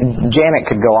 Actually, Janet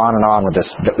could go on and on with this,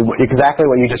 exactly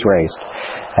what you just raised,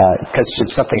 because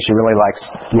it's something she really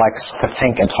likes to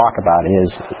think and talk about, is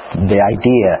the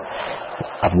idea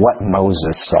of what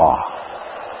Moses saw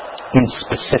in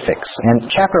specifics. And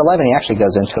chapter 11, he actually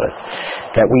goes into it,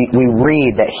 that we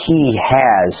read that he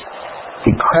has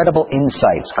incredible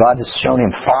insights. God has shown him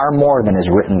far more than is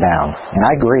written down. And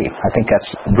I agree. I think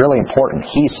that's really important.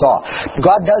 He saw.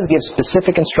 God does give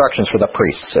specific instructions for the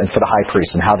priests and for the high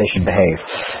priests and how they should behave.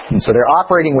 And so they're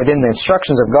operating within the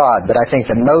instructions of God, but I think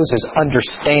that Moses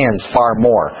understands far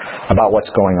more about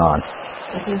what's going on.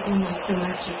 But there's only so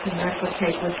much you can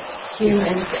replicate with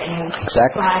humans and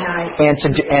finite. And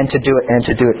to do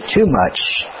it too much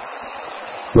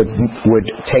would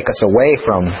take us away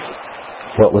from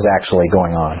what was actually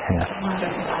going on. Yeah.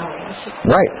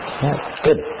 Right. Yeah.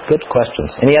 Good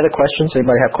questions. Any other questions?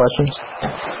 Anybody have questions?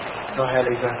 No, I had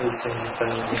exactly the same.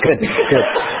 Good.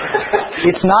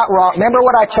 It's not wrong. Remember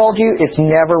what I told you? It's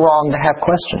never wrong to have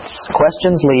questions.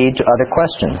 Questions lead to other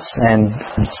questions. And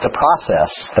it's the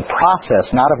process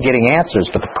not of getting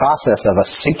answers, but the process of us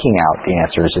seeking out the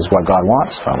answers is what God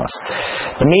wants from us.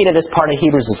 The meat of this part of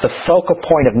Hebrews is the focal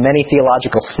point of many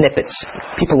theological snippets.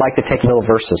 People like to take little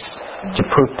verses to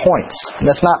prove points.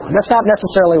 That's not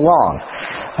necessarily wrong,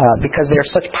 because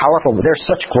they're such powerful. There's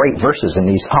such great verses in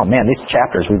these. Oh man, these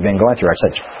chapters we've been going through are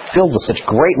filled with such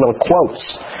great little quotes.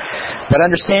 But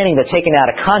understanding that taken out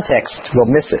of context, we'll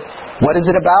miss it. What is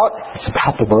it about? It's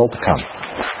about the world to come.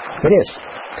 It is.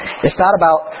 It's not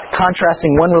about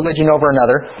contrasting one religion over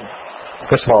another.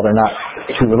 First of all, they're not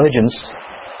two religions.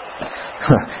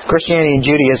 Christianity and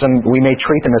Judaism, we may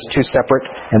treat them as two separate,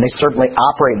 and they certainly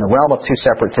operate in the realm of two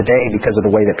separate today because of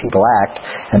the way that people act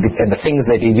and the things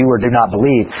they do or do not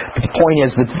believe. But the point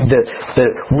is that the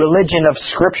religion of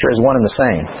Scripture is one and the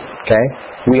same. Okay?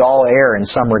 We all err in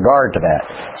some regard to that,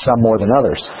 some more than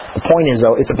others. The point is,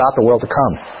 though, it's about the world to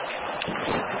come.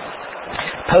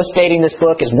 Post-dating this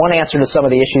book is one answer to some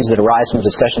of the issues that arise from the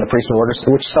discussion of the priesthood orders,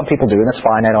 which some people do, and that's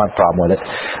fine. I don't have a problem with it.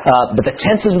 But the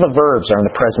tenses of the verbs are in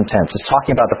the present tense. It's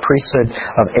talking about the priesthood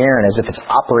of Aaron as if it's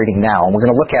operating now. And we're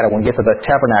going to look at it when we get to the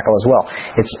tabernacle as well.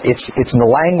 It's in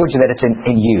the language that it's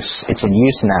in use. It's in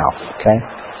use now. Okay?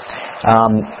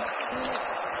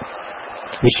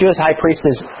 Yeshua's high priest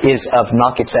is of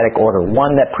Melchizedek order,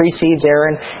 one that precedes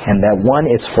Aaron, and that one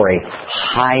is for a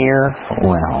higher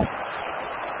realm.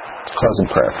 Close in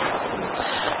prayer.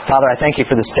 Father, I thank you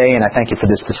for this day, and I thank you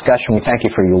for this discussion. We thank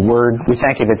you for your word. We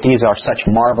thank you that these are such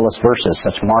marvelous verses,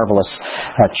 such marvelous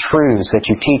truths that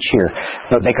you teach here.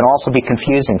 But they can also be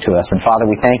confusing to us. And Father,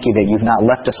 we thank you that you've not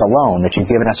left us alone, that you've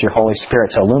given us your Holy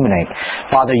Spirit to illuminate.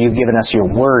 Father, you've given us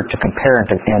your word to compare and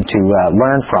to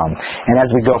learn from. And as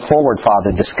we go forward,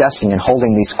 Father, discussing and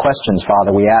holding these questions,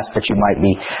 Father, we ask that you might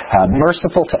be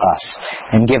merciful to us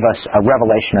and give us a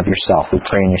revelation of yourself. We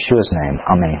pray in Yeshua's name.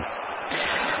 Amen.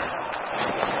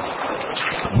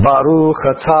 Baruch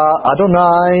atah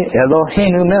Adonai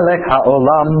Eloheinu melech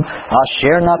haolam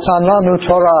asher natan lanu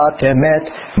Torah emet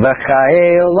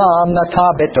v'chaye olam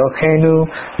nata betochenu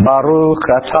Baruch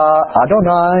atah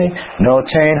Adonai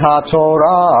noten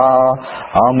haTorah.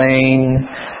 Amen.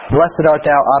 Blessed art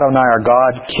thou, Adonai, our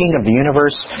God, King of the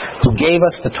universe, who gave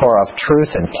us the Torah of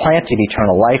truth and planted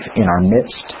eternal life in our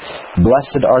midst.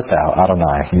 Blessed art thou,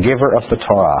 Adonai, giver of the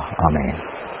Torah. Amen.